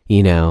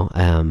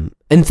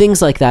 and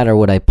things like that are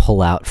what I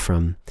pull out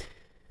from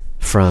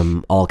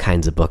all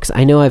kinds of books.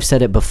 I know I've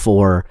said it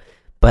before,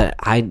 but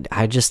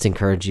I just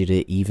encourage you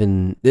to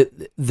even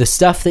the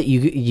stuff that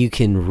you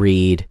can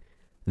read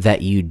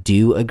that you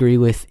do agree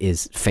with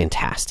is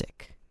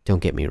fantastic. Don't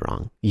get me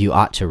wrong. You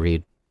ought to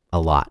read a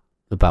lot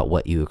about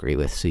what you agree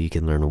with so you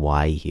can learn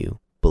why you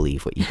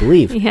believe what you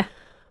believe. Yeah.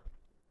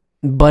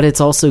 But it's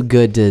also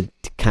good to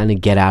kind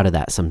of get out of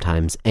that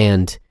sometimes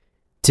and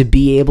to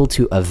be able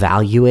to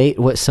evaluate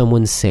what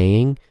someone's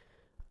saying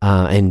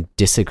and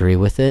disagree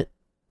with it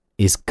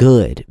is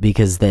good,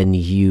 because then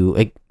you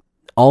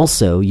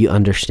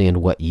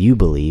understand what you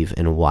believe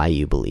and why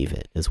you believe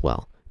it as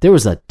well. There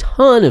was a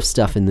ton of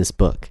stuff in this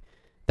book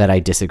that I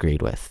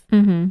disagreed with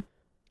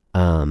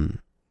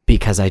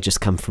because I just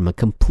come from a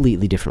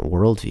completely different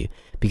worldview,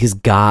 because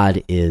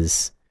God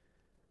is,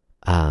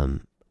 I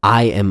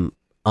am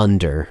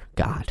under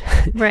God.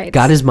 Right.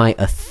 God is my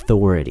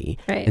authority.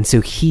 Right. And so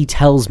he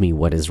tells me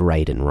what is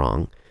right and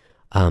wrong.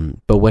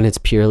 But when it's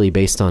purely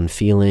based on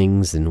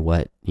feelings and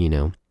what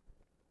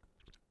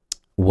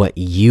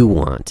you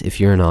want, if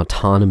you're an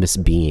autonomous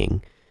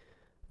being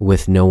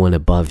with no one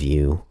above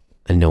you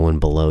and no one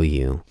below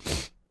you,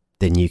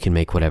 then you can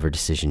make whatever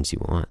decisions you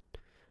want.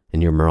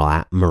 And your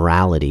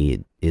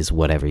morality is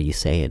whatever you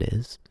say it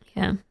is.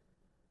 Yeah.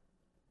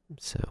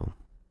 So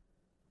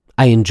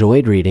I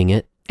enjoyed reading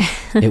it.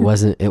 It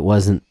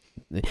wasn't,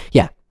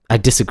 yeah, I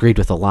disagreed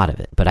with a lot of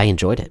it, but I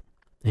enjoyed it.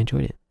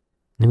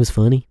 It was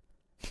funny.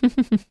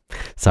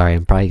 Sorry,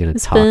 I'm probably going to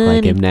talk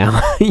like him now.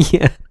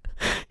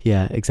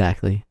 Yeah,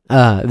 exactly.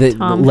 The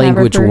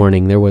language Haverford.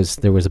 warning, there was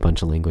a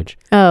bunch of language.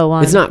 Oh,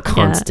 well, It's not yeah,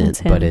 constant, it's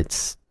him. but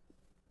it's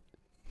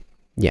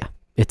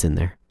in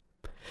there.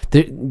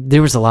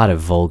 There was a lot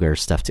of vulgar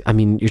stuff too. I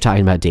mean, you're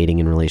talking about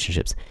dating and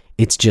relationships.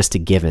 It's just a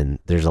given.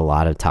 There's a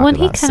lot of talk about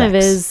he kind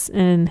of sex. is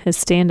in his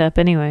stand-up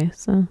anyway,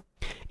 so.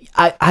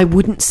 I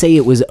wouldn't say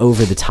it was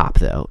over the top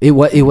though. It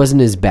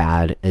wasn't as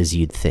bad as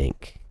you'd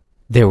think.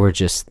 There were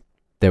just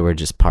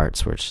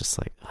parts where it's just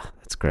like, oh,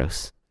 that's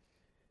gross.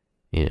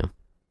 You know.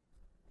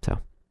 So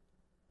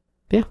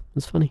yeah, it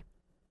was funny.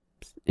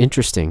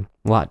 Interesting.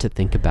 A lot to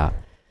think about.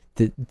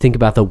 Think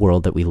about the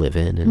world that we live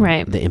in and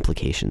Right. the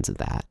implications of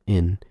that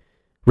in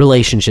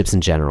relationships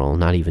in general,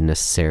 not even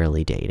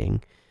necessarily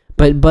dating.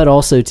 But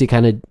also to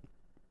kind of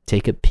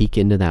take a peek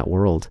into that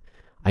world.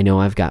 I know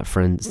I've got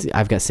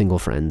single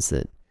friends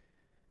that,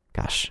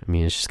 gosh, I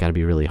mean, it's just got to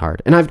be really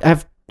hard. And I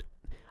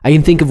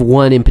can think of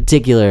one in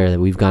particular that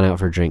we've gone out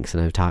for drinks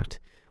and I've talked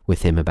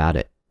with him about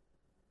it,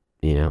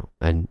 you know,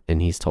 and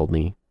he's told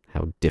me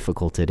how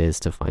difficult it is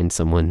to find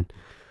someone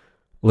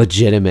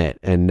legitimate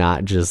and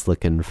not just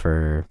looking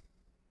for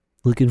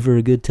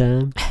a good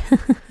time,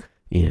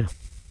 you know.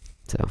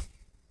 So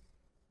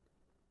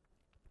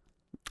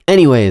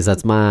anyways,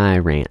 that's my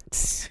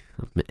rant.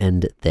 I'm gonna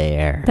end it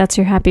there. That's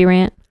your happy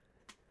rant.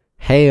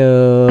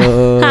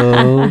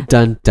 Heyo.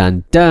 Dun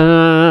dun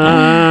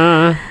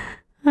dun.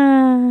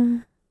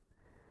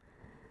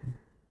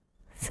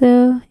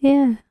 So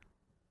yeah.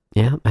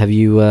 Yeah. Have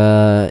you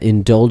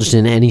indulged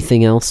in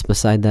anything else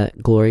beside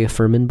that Gloria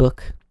Furman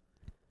book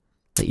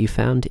that you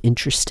found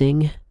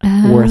interesting,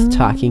 worth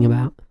talking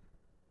about?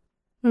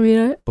 I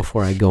mean,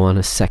 Before I go on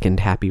a second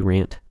happy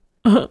rant.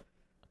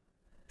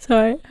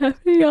 sorry,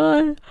 happy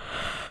on.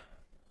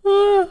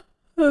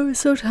 I'm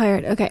so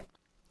tired. Okay.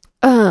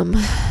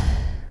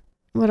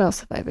 What else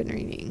have I been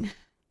reading?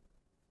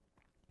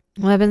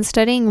 Well, I've been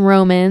studying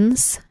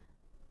Romans,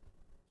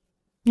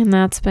 and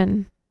that's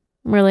been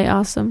really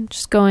awesome.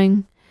 Just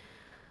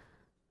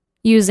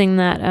using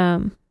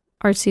that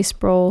R.C.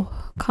 Sproul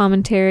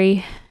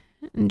commentary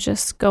and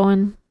just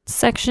going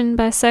section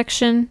by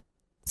section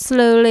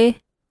slowly.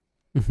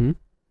 Mm-hmm.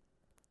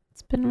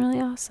 It's been really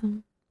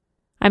awesome.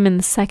 I'm in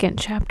the second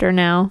chapter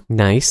now.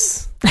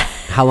 Nice.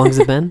 How long has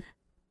it been?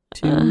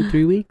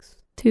 2-3 weeks?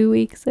 2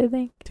 weeks, I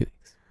think. 2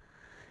 weeks.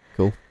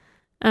 Cool.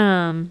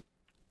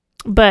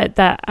 But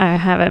that I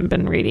haven't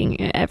been reading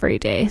it every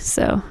day,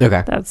 so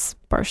Okay. that's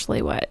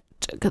partially why it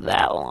took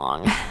that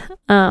long.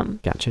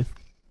 Gotcha.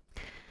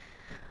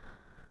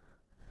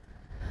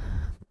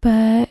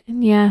 But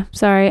yeah,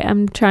 sorry,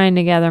 I'm trying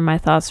to gather my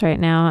thoughts right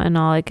now, and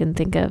all I can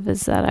think of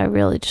is that I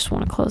really just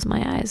want to close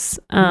my eyes.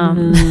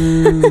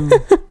 No.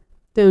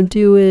 Don't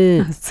do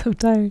it. I'm so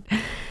tired.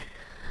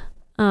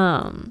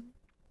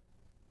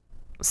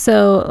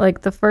 So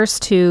like the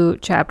first 2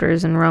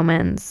 chapters in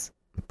Romans,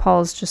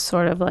 Paul's just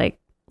sort of like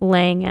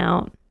laying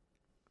out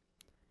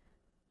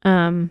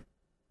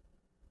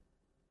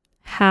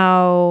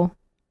how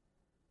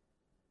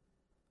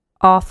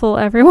awful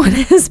everyone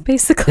is,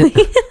 basically.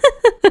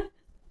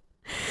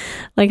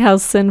 Like how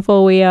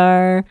sinful we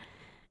are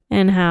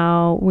and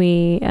how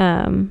we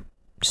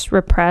just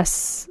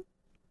repress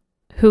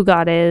who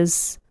God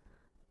is.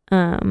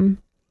 And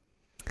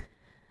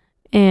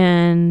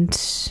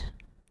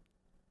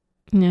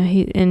you know,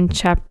 he in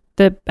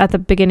at the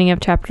beginning of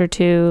chapter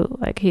 2,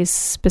 like he's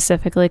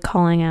specifically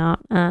calling out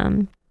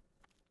the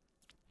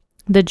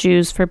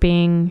Jews for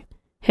being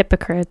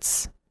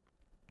hypocrites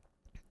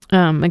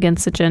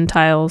against the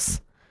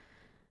Gentiles,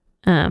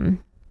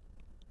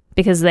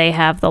 because they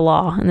have the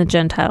law and the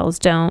Gentiles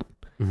don't.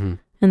 Mm-hmm.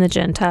 And the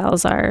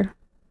Gentiles are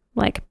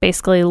like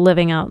basically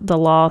living out the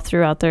law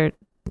through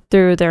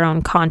their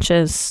own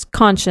conscience.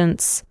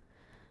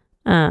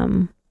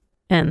 And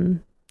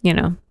you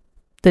know,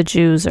 the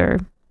Jews are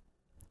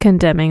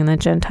condemning the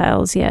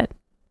Gentiles yet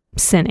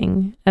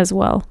sinning as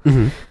well.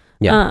 Mm-hmm.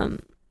 Yeah.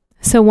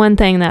 So one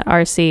thing that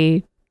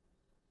RC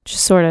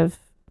just sort of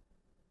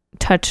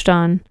touched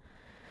on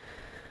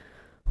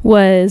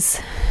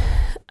was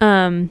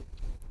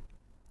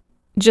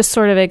just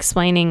sort of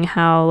explaining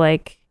how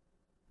like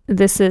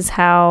this is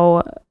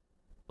how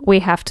we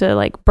have to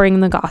like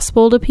bring the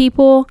gospel to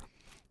people,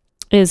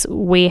 is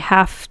we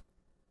have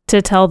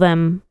to tell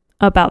them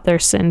about their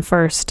sin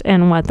first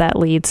and what that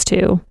leads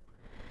to.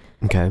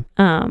 Okay.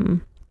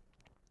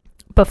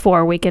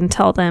 Before we can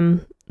tell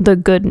them the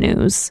good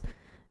news,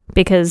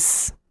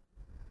 because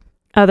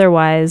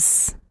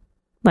otherwise,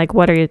 like,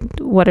 what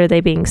are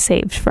they being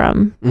saved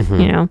from?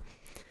 Mm-hmm. You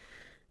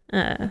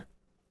know.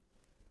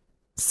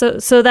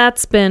 So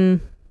that's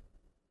been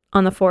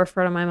on the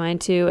forefront of my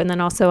mind too. And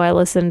then also I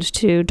listened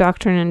to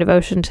Doctrine and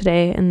Devotion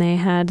today, and they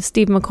had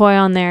Steve McCoy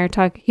on there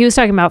he was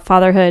talking about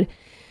fatherhood,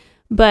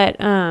 but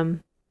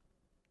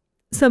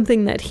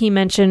something that he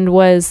mentioned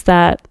was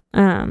that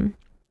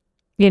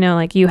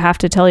like you have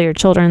to tell your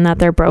children that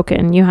they're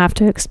broken. You have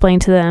to explain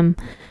to them,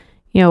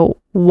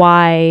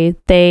 why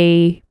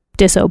they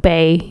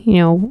disobey,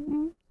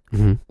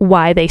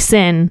 why they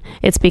sin.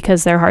 It's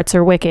because their hearts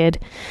are wicked.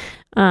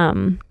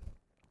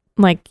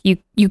 Like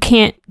you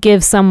can't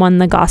give someone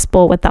the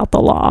gospel without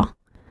the law.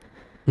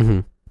 Mm-hmm.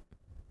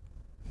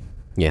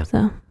 Yeah.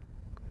 So.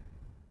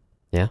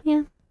 Yeah.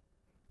 Yeah.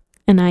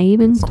 And I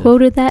even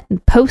quoted that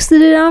and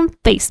posted it on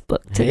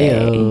Facebook today.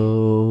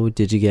 Hey-o.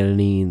 Did you get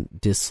any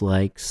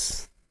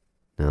dislikes?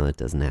 No, that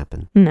doesn't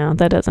happen. No,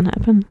 that doesn't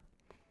happen.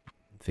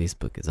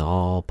 Facebook is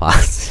all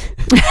positive.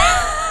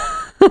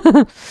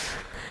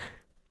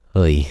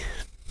 Oy,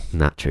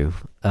 not true.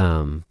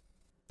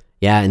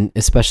 Yeah, and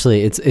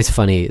especially it's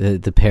funny,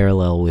 the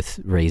parallel with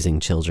raising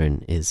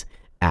children is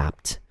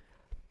apt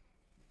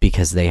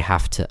because they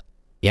have to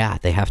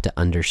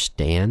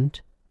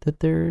understand that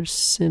they're a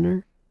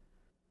sinner.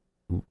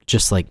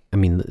 Just like,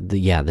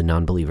 the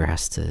non-believer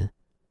has to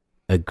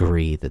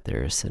agree that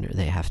they're a sinner.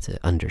 They have to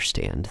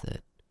understand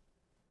that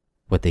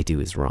what they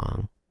do is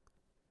wrong.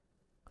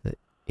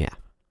 Yeah.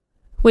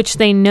 Which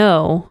they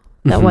know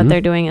that what they're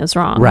doing is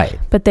wrong. Right.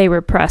 But they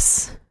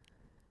repress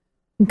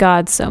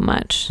God so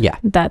much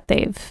that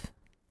they've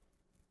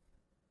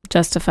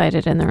justified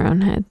it in their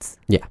own heads.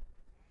 Yeah.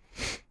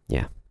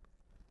 Yeah.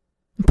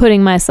 I'm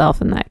putting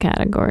myself in that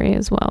category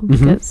as well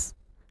because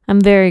I'm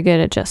very good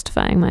at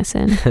justifying my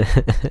sin.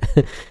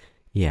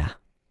 Yeah.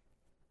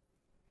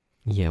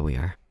 Yeah, we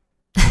are.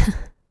 That's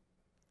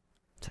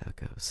how it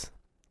goes.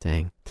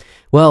 Dang.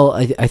 Well,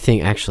 I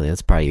think actually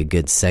that's probably a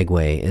good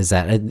segue. Is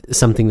that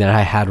something that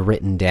I had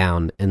written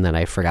down and that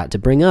I forgot to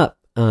bring up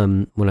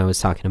when I was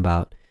talking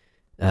about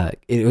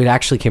it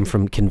actually came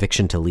from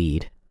Conviction to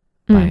Lead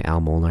by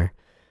Al Mohler.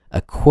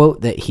 A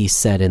quote that he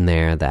said in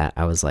there that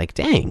I was like,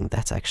 dang,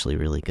 that's actually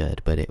really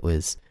good. But it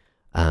was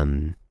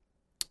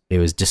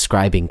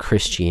describing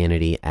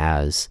Christianity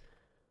as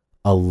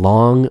a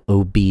long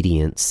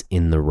obedience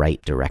in the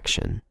right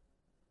direction.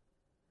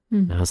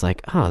 And I was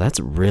like, oh,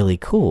 that's really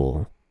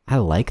cool. I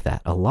like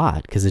that a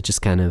lot because it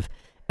just kind of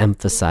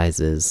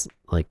emphasizes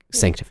like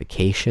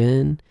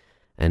sanctification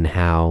and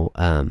how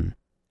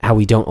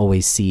we don't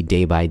always see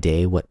day by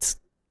day what's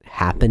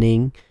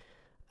happening,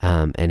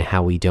 and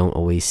how we don't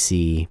always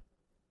see.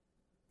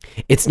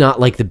 It's not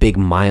like the big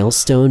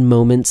milestone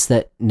moments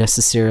that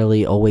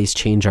necessarily always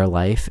change our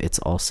life. It's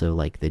also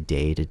like the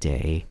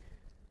day-to-day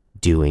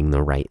doing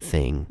the right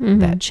thing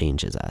that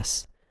changes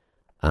us.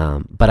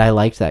 But I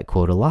liked that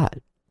quote a lot.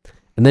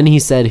 And then he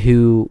said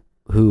who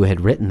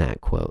had written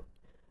that quote,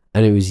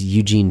 and it was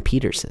Eugene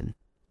Peterson.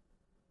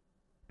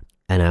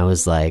 And I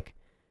was like,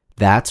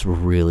 that's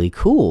really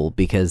cool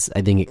because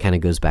I think it kind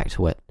of goes back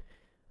to what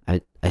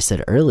I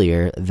said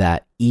earlier,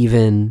 that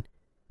even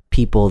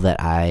people that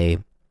I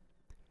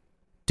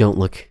don't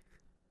look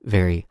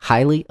very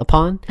highly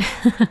upon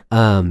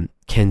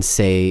can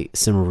say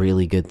some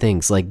really good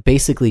things. Like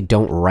basically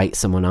don't write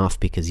someone off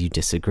because you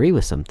disagree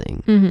with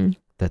something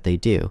that they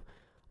do.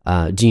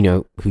 Do you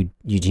know who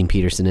Eugene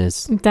Peterson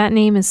is? That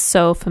name is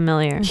so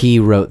familiar. He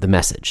wrote The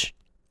Message.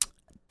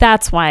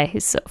 That's why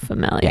he's so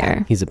familiar.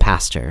 Yeah, he's a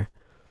pastor.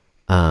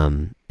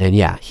 And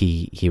yeah,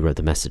 he wrote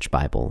the Message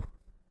Bible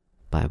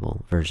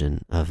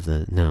version of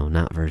the, no,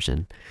 not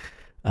version.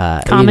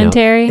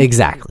 Commentary?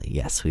 Exactly.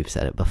 Yes, we've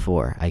said it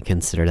before. I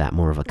consider that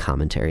more of a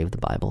commentary of the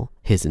Bible,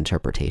 his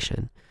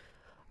interpretation.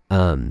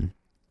 So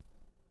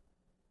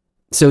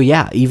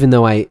yeah, even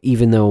though I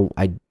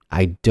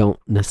don't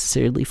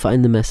necessarily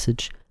find the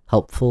Message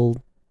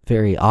helpful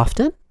very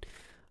often,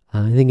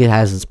 I think it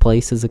has its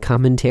place as a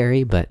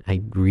commentary, but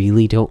I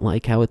really don't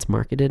like how it's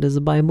marketed as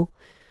a Bible.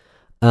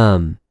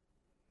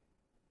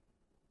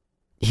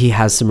 He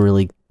has some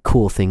really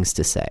cool things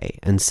to say.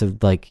 And so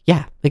like,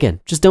 yeah,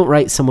 again, just don't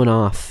write someone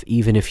off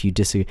even if you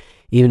disagree,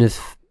 even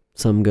if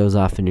something goes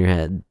off in your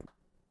head.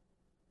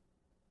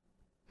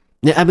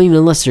 I mean,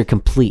 unless you're a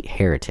complete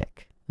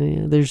heretic.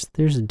 Yeah, there's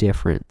a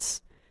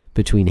difference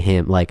between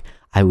him. Like,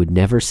 I would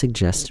never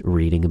suggest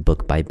reading a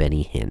book by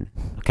Benny Hinn,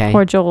 okay?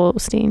 Or Joel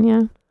Osteen,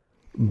 yeah.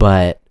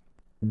 But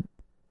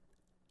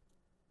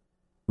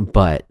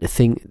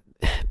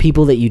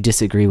people that you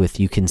disagree with,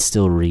 you can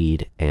still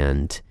read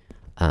and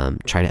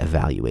try to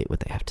evaluate what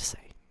they have to say.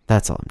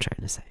 That's all I'm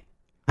trying to say.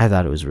 I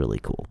thought it was really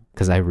cool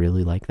because I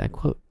really like that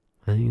quote.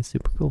 I think it's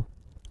super cool.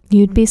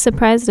 You'd be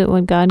surprised at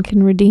what God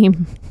can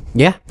redeem.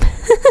 Yeah.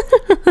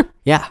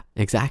 Yeah,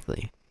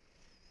 exactly.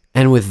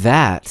 And with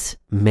that,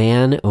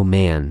 man, oh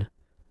man,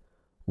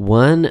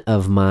 one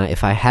of my,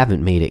 if I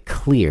haven't made it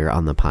clear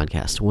on the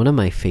podcast, one of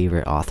my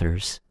favorite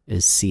authors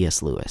is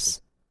C.S.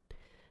 Lewis.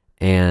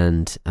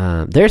 And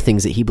there are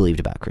things that he believed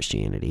about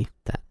Christianity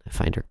that I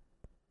find are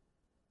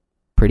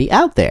pretty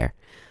out there.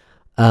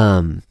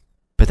 But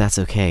that's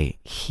okay.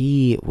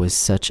 He was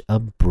such a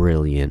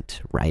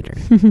brilliant writer.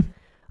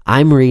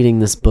 I'm reading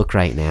this book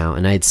right now,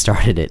 and I had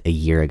started it a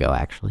year ago,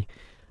 actually.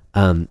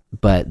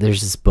 But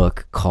there's this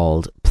book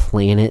called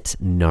Planet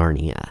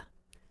Narnia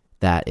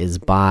that is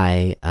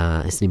by,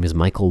 his name is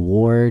Michael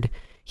Ward.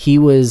 He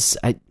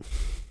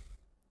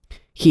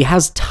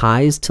has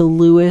ties to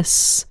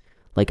Lewis.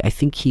 Like, I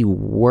think he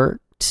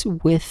worked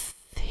with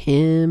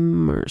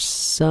him or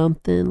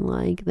something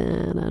like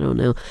that. I don't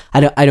know.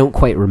 I don't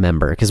quite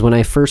remember, because when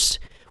I first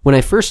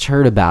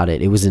heard about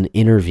it, it was an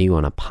interview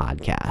on a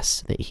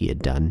podcast that he had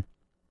done,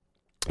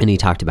 and he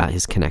talked about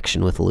his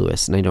connection with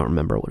Lewis, and I don't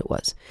remember what it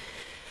was.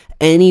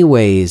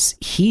 Anyways,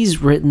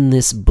 he's written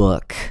this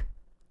book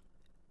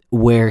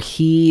where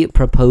he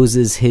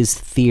proposes his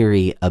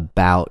theory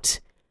about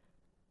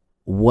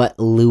what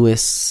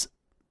Lewis,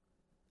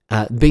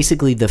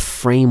 basically the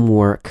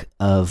framework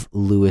of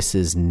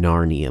Lewis's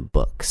Narnia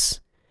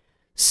books.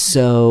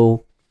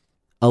 So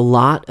a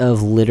lot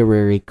of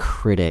literary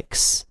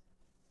critics,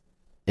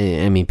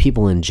 I mean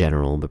people in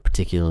general, but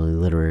particularly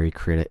literary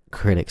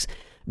critics,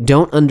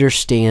 don't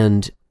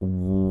understand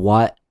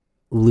what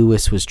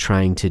Lewis was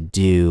trying to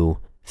do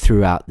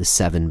throughout the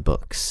 7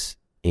 books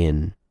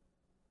in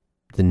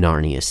the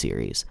Narnia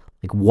series.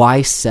 Like,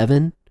 why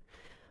 7?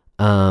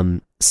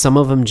 Some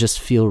of them just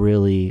feel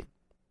really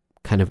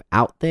kind of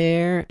out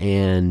there,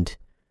 and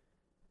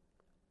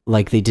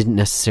like they didn't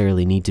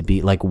necessarily need to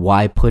be. Like,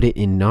 why put it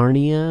in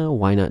Narnia?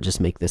 Why not just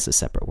make this a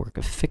separate work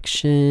of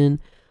fiction?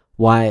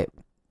 Why?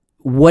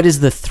 What is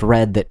the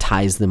thread that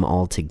ties them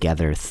all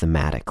together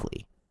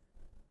thematically?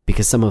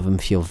 Because some of them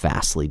feel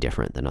vastly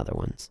different than other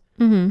ones.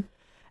 Mm-hmm.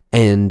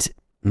 And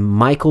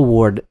Michael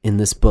Ward in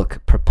this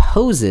book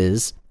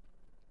proposes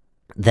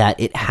that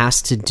it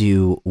has to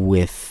do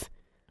with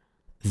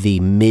the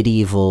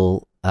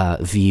medieval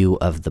view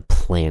of the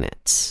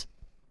planets.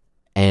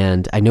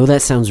 And I know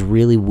that sounds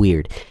really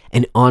weird.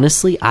 And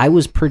honestly, I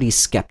was pretty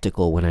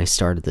skeptical when I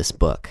started this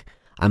book.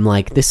 I'm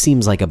like, this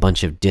seems like a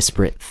bunch of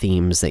disparate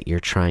themes that you're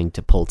trying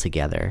to pull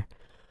together.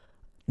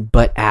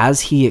 But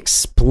as he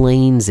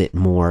explains it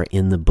more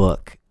in the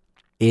book,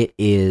 it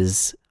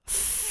is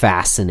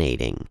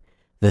fascinating,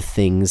 the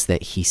things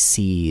that he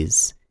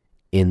sees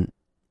in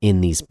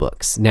these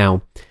books.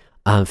 Now,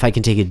 if I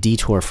can take a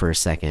detour for a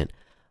second,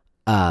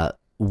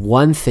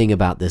 one thing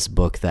about this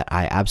book that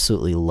I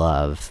absolutely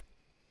love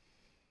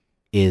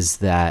is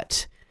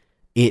that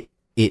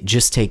it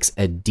just takes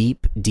a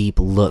deep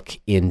look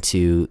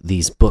into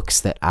these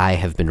books that I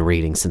have been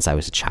reading since I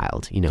was a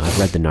child. You know, I've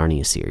read the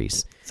Narnia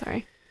series.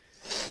 Sorry.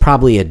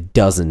 Probably a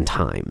dozen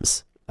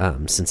times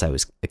since I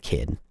was a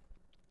kid.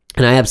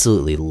 And I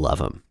absolutely love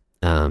them.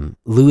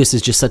 Lewis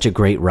is just such a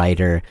great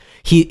writer.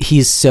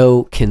 He's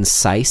so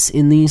concise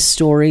in these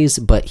stories,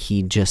 but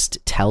he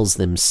just tells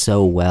them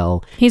so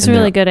well. He's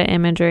really good at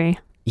imagery.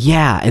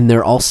 Yeah, and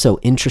they're also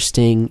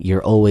interesting.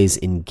 You're always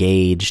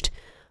engaged.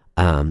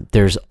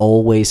 There's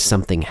always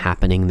something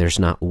happening. There's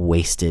nothing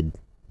wasted.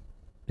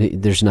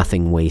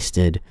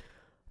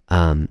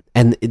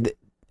 And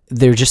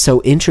they're just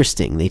so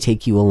interesting. They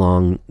take you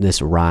along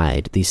this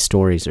ride. These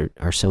stories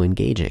are so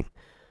engaging.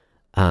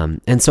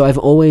 And so I've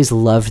always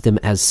loved them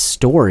as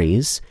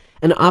stories.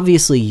 And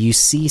obviously you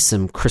see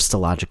some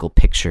Christological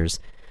pictures.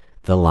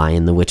 The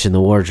Lion, the Witch, and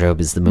the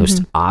Wardrobe is the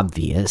most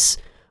obvious,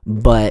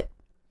 but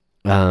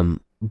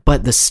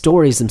the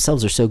stories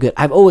themselves are so good.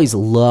 I've always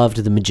loved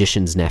The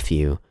Magician's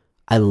Nephew.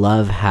 I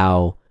love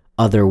how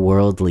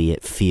otherworldly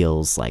it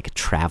feels, like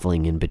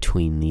traveling in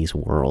between these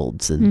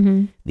worlds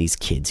and these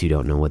kids who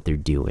don't know what they're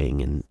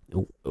doing and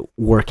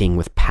working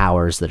with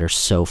powers that are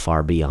so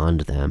far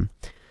beyond them.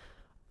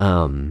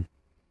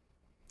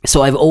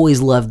 So I've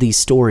always loved these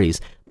stories,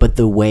 but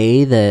the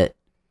way that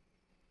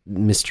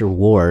Mr.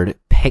 Ward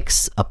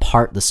picks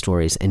apart the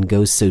stories and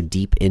goes so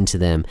deep into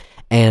them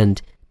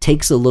and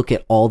takes a look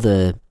at all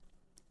the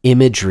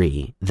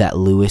imagery that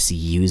Lewis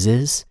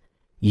uses,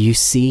 you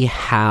see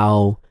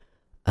how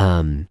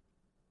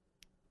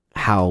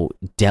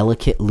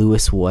delicate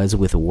Lewis was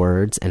with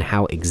words and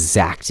how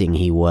exacting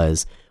he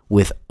was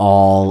with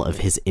all of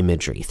his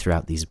imagery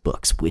throughout these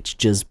books, which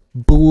just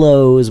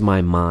blows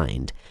my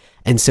mind.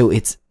 And so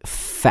it's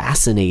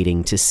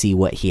fascinating to see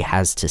what he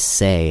has to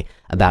say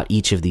about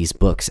each of these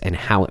books and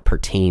how it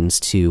pertains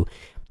to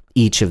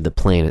each of the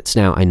planets.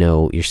 Now, I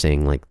know you're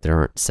saying, like, there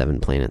aren't 7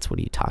 planets. What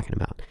are you talking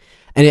about?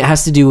 And it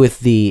has to do with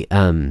the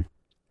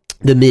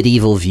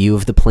medieval view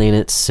of the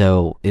planets.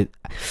 So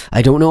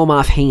I don't know them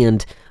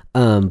offhand,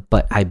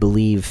 but I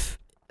believe,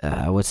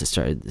 what's it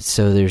started?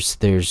 So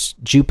there's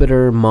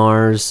Jupiter,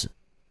 Mars,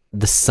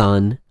 the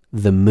Sun,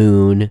 the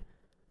Moon,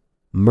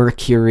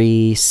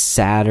 Mercury,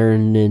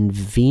 Saturn, and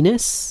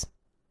Venus,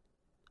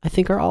 I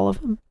think are all of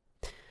them.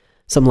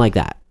 Something like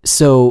that.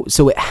 So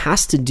it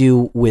has to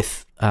do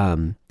with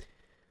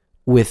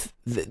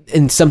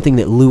and something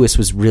that Lewis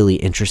was really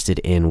interested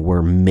in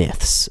were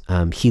myths.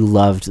 He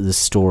loved the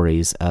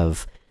stories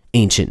of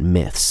ancient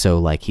myths. So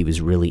like he was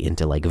really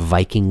into like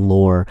Viking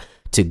lore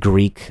to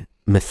Greek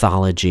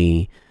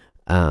mythology.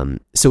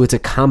 So it's a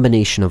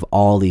combination of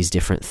all these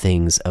different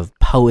things, of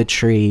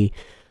poetry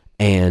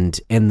and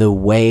the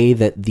way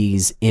that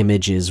these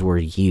images were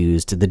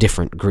used, the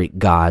different Greek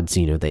gods,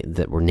 you know,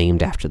 that were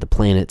named after the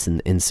planets,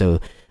 and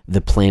so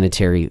the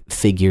planetary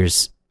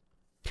figures,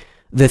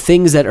 the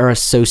things that are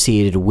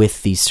associated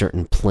with these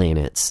certain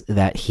planets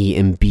that he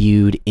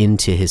imbued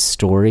into his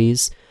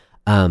stories.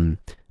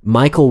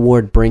 Michael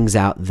Ward brings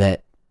out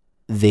that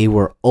they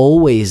were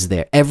always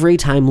there. Every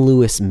time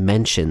Lewis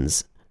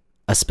mentions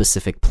a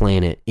specific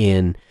planet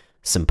in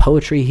some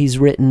poetry he's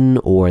written,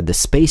 or the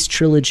space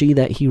trilogy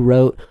that he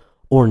wrote,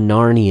 or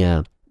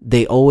Narnia,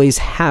 they always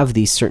have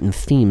these certain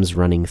themes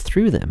running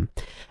through them.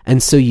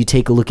 And so you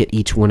take a look at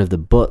each one of the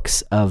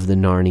books of the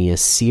Narnia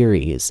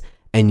series,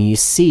 and you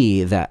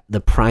see that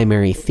the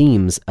primary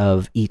themes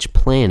of each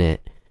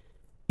planet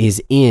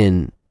is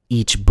in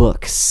each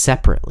book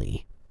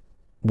separately,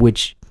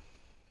 which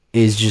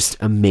is just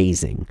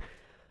amazing.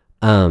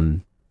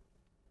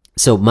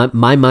 So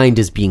my mind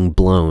is being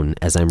blown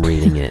as I'm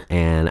reading it,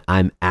 and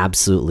I'm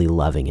absolutely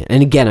loving it.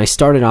 And again, I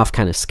started off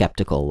kind of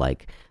skeptical,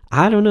 like,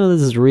 I don't know,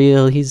 this is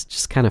real. He's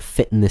just kind of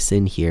fitting this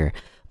in here.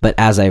 But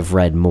as I've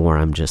read more,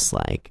 I'm just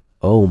like,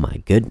 oh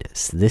my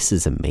goodness, this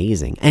is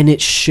amazing. And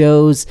it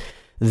shows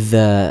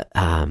the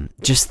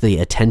just the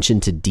attention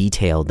to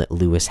detail that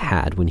Lewis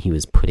had when he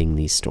was putting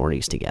these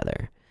stories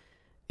together.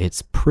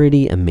 It's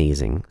pretty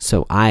amazing.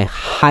 So I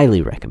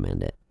highly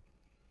recommend it.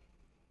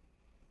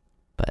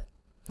 But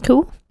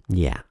Cool.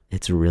 yeah,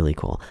 it's really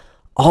cool.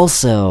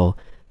 Also,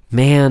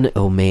 man,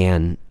 oh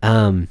man,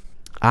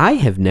 I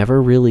have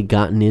never really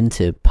gotten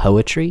into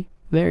poetry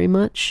very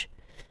much,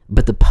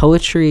 but the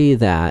poetry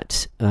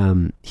that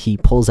he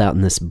pulls out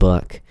in this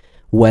book,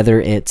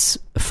 whether it's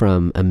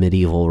from a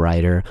medieval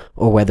writer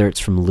or whether it's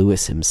from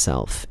Lewis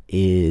himself,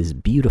 is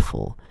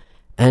beautiful.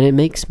 And it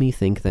makes me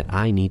think that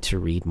I need to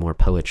read more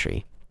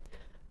poetry.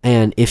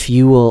 And if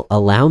you will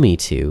allow me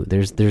to,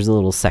 there's a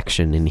little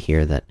section in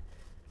here that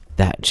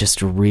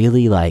just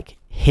really like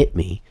hit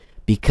me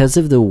because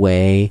of the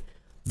way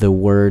the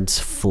words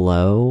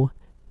flow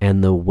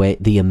and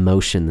the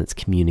emotion that's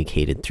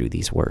communicated through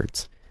these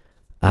words.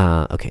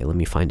 Okay, let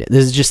me find it.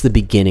 This is just the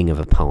beginning of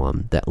a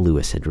poem that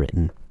Lewis had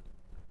written.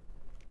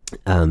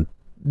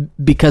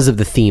 Because of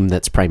the theme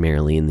that's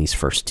primarily in these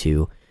first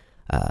two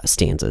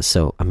stanzas.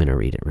 So I'm going to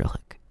read it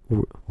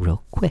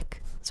real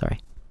quick. Sorry.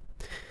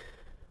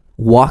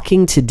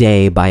 Walking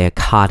today by a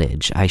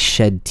cottage, I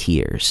shed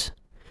tears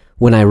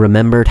when I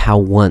remembered how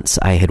once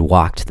I had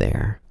walked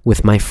there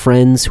with my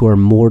friends who are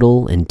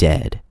mortal and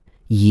dead.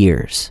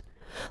 Years.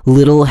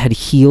 Little had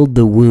healed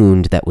the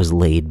wound that was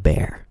laid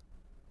bare.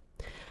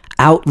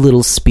 Out,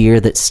 little spear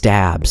that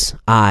stabs,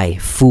 I,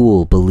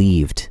 fool,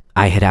 believed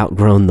I had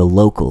outgrown the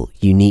local,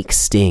 unique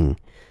sting.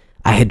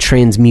 I had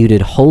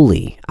transmuted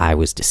wholly, I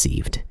was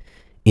deceived,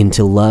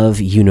 into love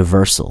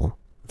universal,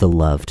 the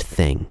loved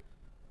thing.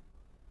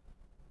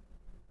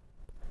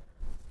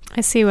 I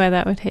see why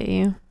that would hit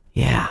you.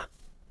 Yeah.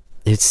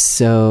 It's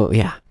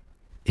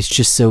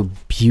just so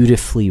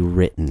beautifully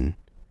written.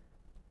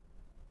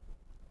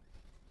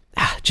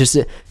 Just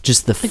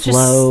the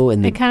flow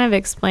and it kind of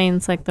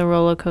explains like the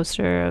roller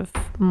coaster of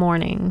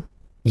mourning.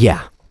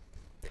 Yeah.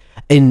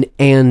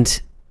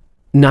 And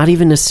not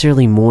even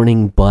necessarily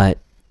mourning, but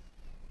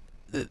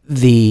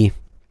the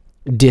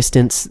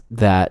distance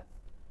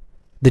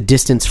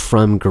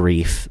from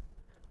grief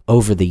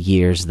over the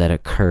years that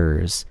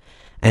occurs,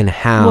 and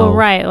how... Well,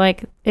 right,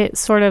 like it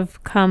sort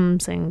of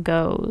comes and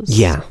goes.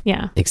 Yeah.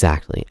 Yeah.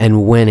 Exactly.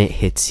 And when it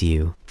hits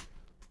you,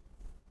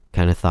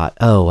 kind of thought,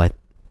 oh, I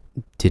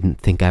didn't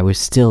think I was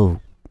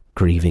still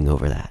grieving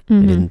over that.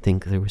 Mm-hmm. I didn't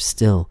think there was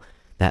still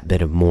that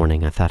bit of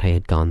mourning. I thought I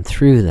had gone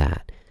through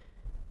that.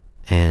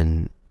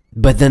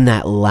 But then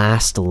that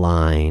last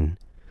line,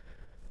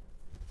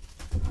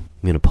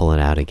 I'm going to pull it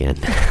out again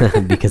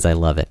because I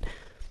love it.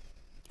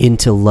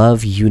 Into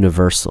love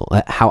universal.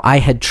 How I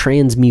had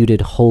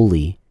transmuted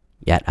wholly,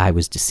 yet I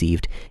was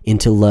deceived.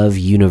 Into love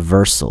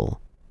universal,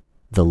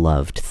 the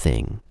loved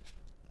thing.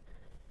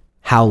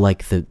 How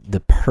like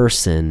the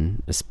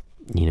person, this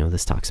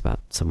talks about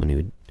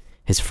someone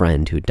his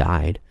friend who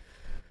died.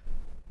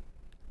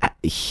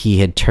 He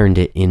had turned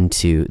it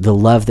into the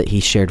love that he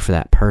shared for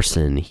that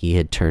person. He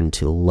had turned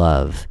to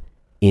love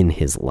in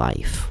his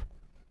life,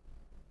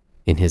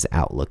 in his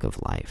outlook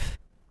of life.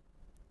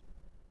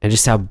 And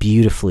just how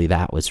beautifully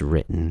that was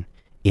written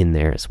in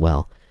there as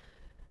well.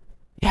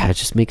 Yeah, it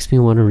just makes me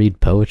want to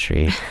read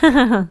poetry.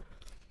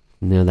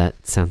 That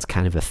sounds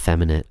kind of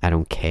effeminate. I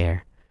don't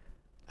care.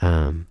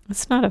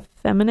 It's not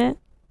effeminate.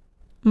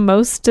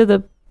 Most of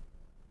the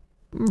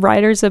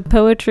writers of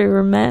poetry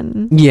were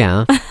men.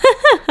 Yeah.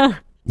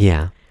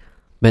 Yeah.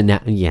 But now,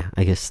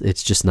 I guess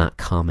it's just not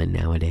common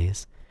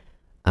nowadays.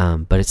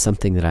 But it's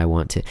something that I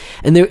want to.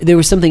 And there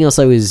was something else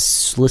I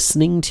was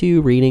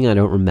reading, I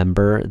don't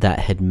remember, that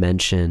had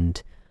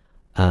mentioned,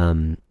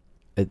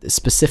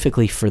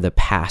 specifically for the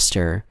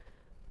pastor,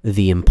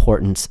 the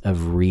importance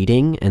of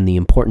reading and the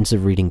importance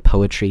of reading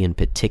poetry in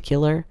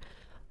particular,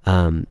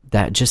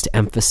 that just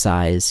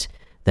emphasized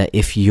that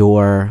if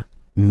your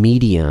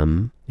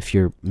medium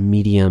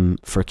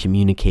for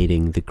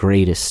communicating the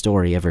greatest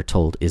story ever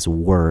told is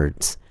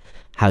words,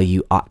 how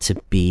you ought to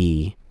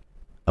be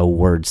a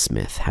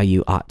wordsmith, how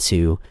you ought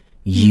to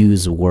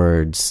use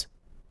words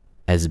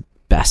as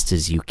best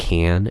as you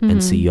can. Mm-hmm.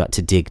 And so you ought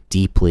to dig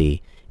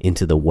deeply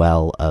into the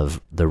well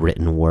of the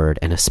written word,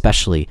 and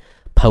especially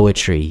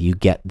poetry. You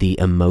get the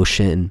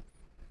emotion,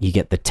 you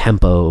get the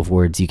tempo of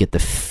words, you get the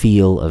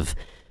feel of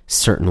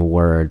certain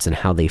words and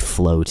how they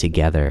flow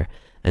together.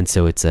 And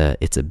so it's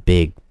a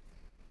big,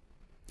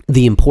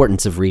 the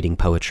importance of reading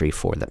poetry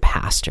for the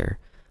pastor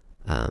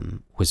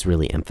was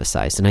really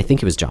emphasized. And I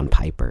think it was John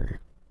Piper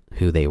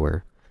who they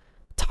were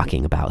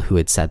talking about who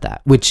had said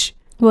that, which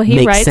he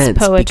makes writes sense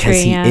poetry,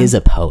 because he yeah. is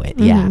a poet.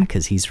 Mm-hmm. Yeah,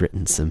 because he's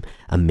written some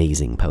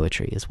amazing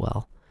poetry as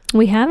well.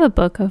 We have a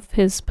book of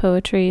his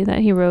poetry that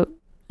he wrote.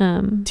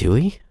 Do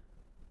we?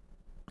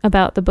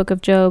 About the book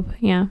of Job,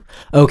 yeah.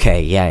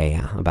 Okay,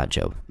 yeah, about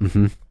Job.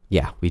 Mm-hmm.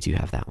 Yeah, we do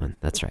have that one.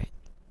 That's right.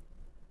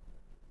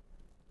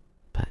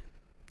 But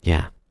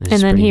yeah,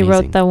 and then he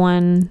wrote the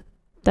one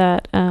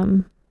that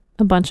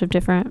a bunch of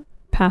different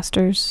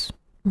pastors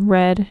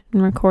read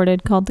and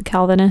recorded called The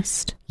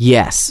Calvinist.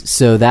 Yes,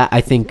 so that,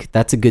 I think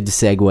that's a good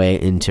segue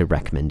into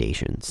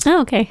recommendations.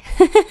 Oh, okay.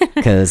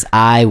 Because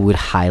I would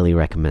highly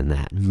recommend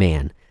that.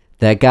 Man,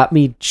 that got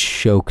me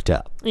choked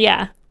up.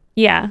 Yeah.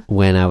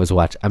 When I was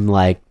watching, I'm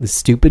like, the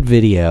stupid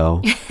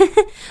video.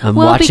 I'm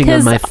well, watching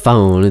on my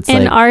phone. It's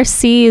and like,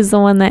 RC is the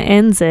one that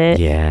ends it.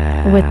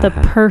 Yeah. With the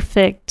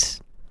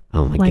perfect,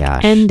 oh my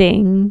gosh,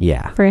 ending.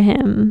 Yeah. For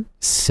him.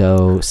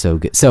 So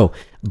good. So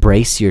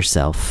brace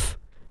yourself,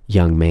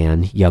 young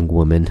man, young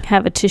woman.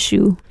 Have a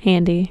tissue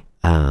handy.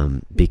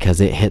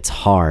 Because it hits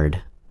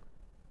hard.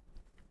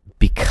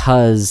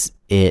 Because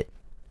it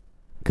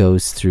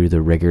goes through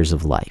the rigors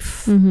of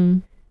life. Mm-hmm.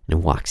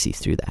 And walks you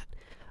through that.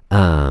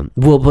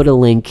 We'll put a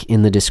link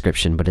in the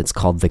description, but it's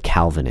called The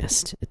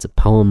Calvinist. It's a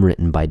poem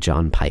written by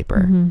John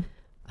Piper. Mm-hmm.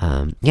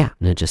 And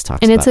it just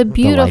talks and about it's a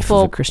beautiful the life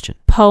of a Christian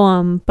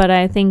poem, but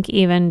I think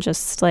even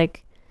just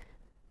like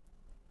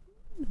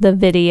the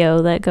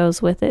video that goes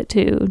with it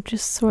too,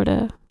 just sort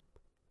of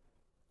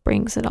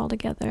brings it all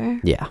together.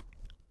 Yeah.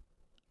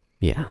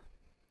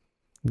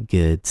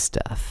 Good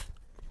stuff.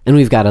 And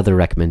we've got other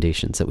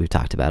recommendations that we've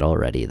talked about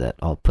already that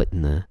I'll put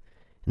in the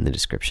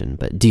description.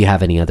 But do you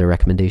have any other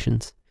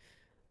recommendations?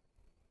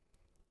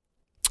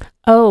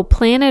 Oh,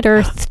 Planet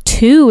Earth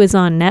 2 is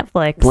on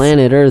Netflix.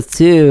 Planet Earth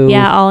 2.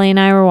 Yeah, Ollie and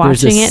I were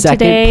watching There's a it second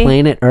today.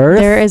 Planet Earth?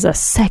 There is a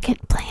second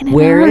Planet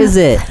Where Earth. is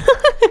it?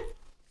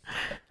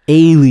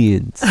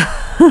 Aliens.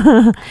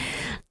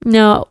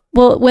 No,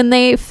 well, when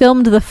they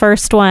filmed the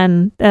first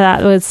one,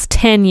 that was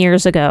 10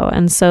 years ago.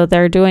 And so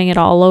they're doing it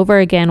all over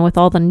again with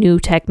all the new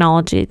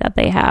technology that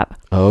they have.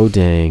 Oh,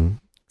 dang.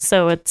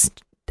 So it's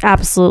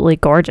absolutely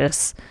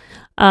gorgeous.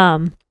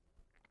 But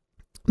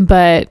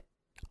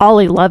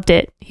Ollie loved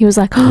it. He was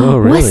like, Oh,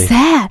 really? What's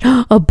that?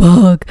 A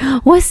bug.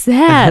 What's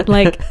that?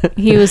 Like,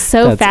 he was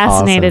so That's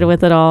fascinated awesome.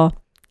 with it all.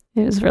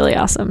 It was really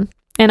awesome.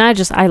 And I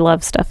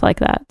love stuff like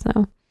that.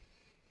 So,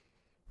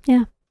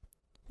 yeah.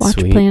 Watch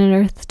Sweet.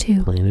 Planet Earth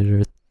 2. Planet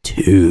Earth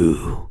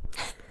 2.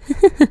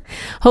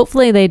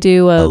 Hopefully they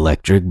do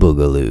Electric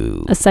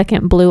Boogaloo. a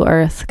second Blue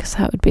Earth, because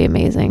that would be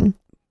amazing.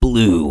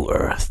 Blue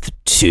Earth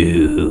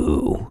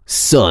 2.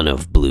 Son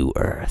of Blue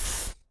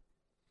Earth.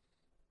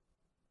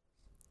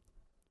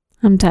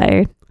 I'm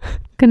tired.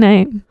 Good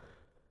night.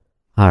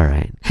 All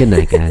right. Good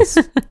night, guys.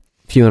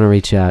 If you want to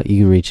reach out,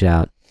 you can reach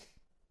out.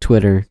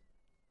 Twitter,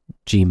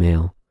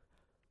 Gmail,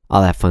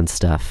 all that fun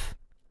stuff.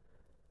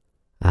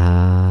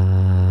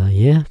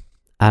 Yeah.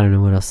 I don't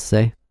know what else to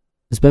say.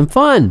 It's been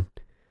fun.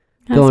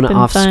 Going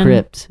off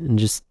script and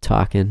just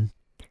talking.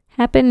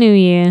 Happy New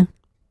Year.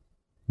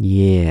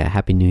 Yeah.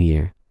 Happy New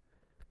Year.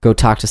 Go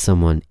talk to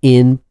someone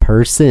in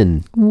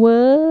person. What?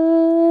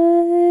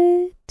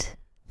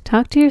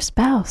 Talk to your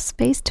spouse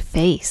face to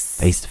face.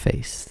 Face to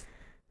face.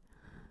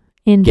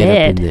 In Get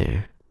bed. up in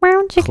there.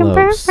 Brown chicken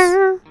Close.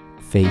 burger.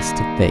 Face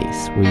to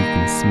face where you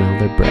can smell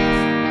their breath.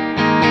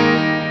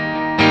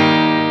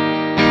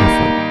 Have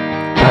fun.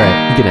 All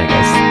right. Good night,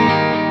 guys.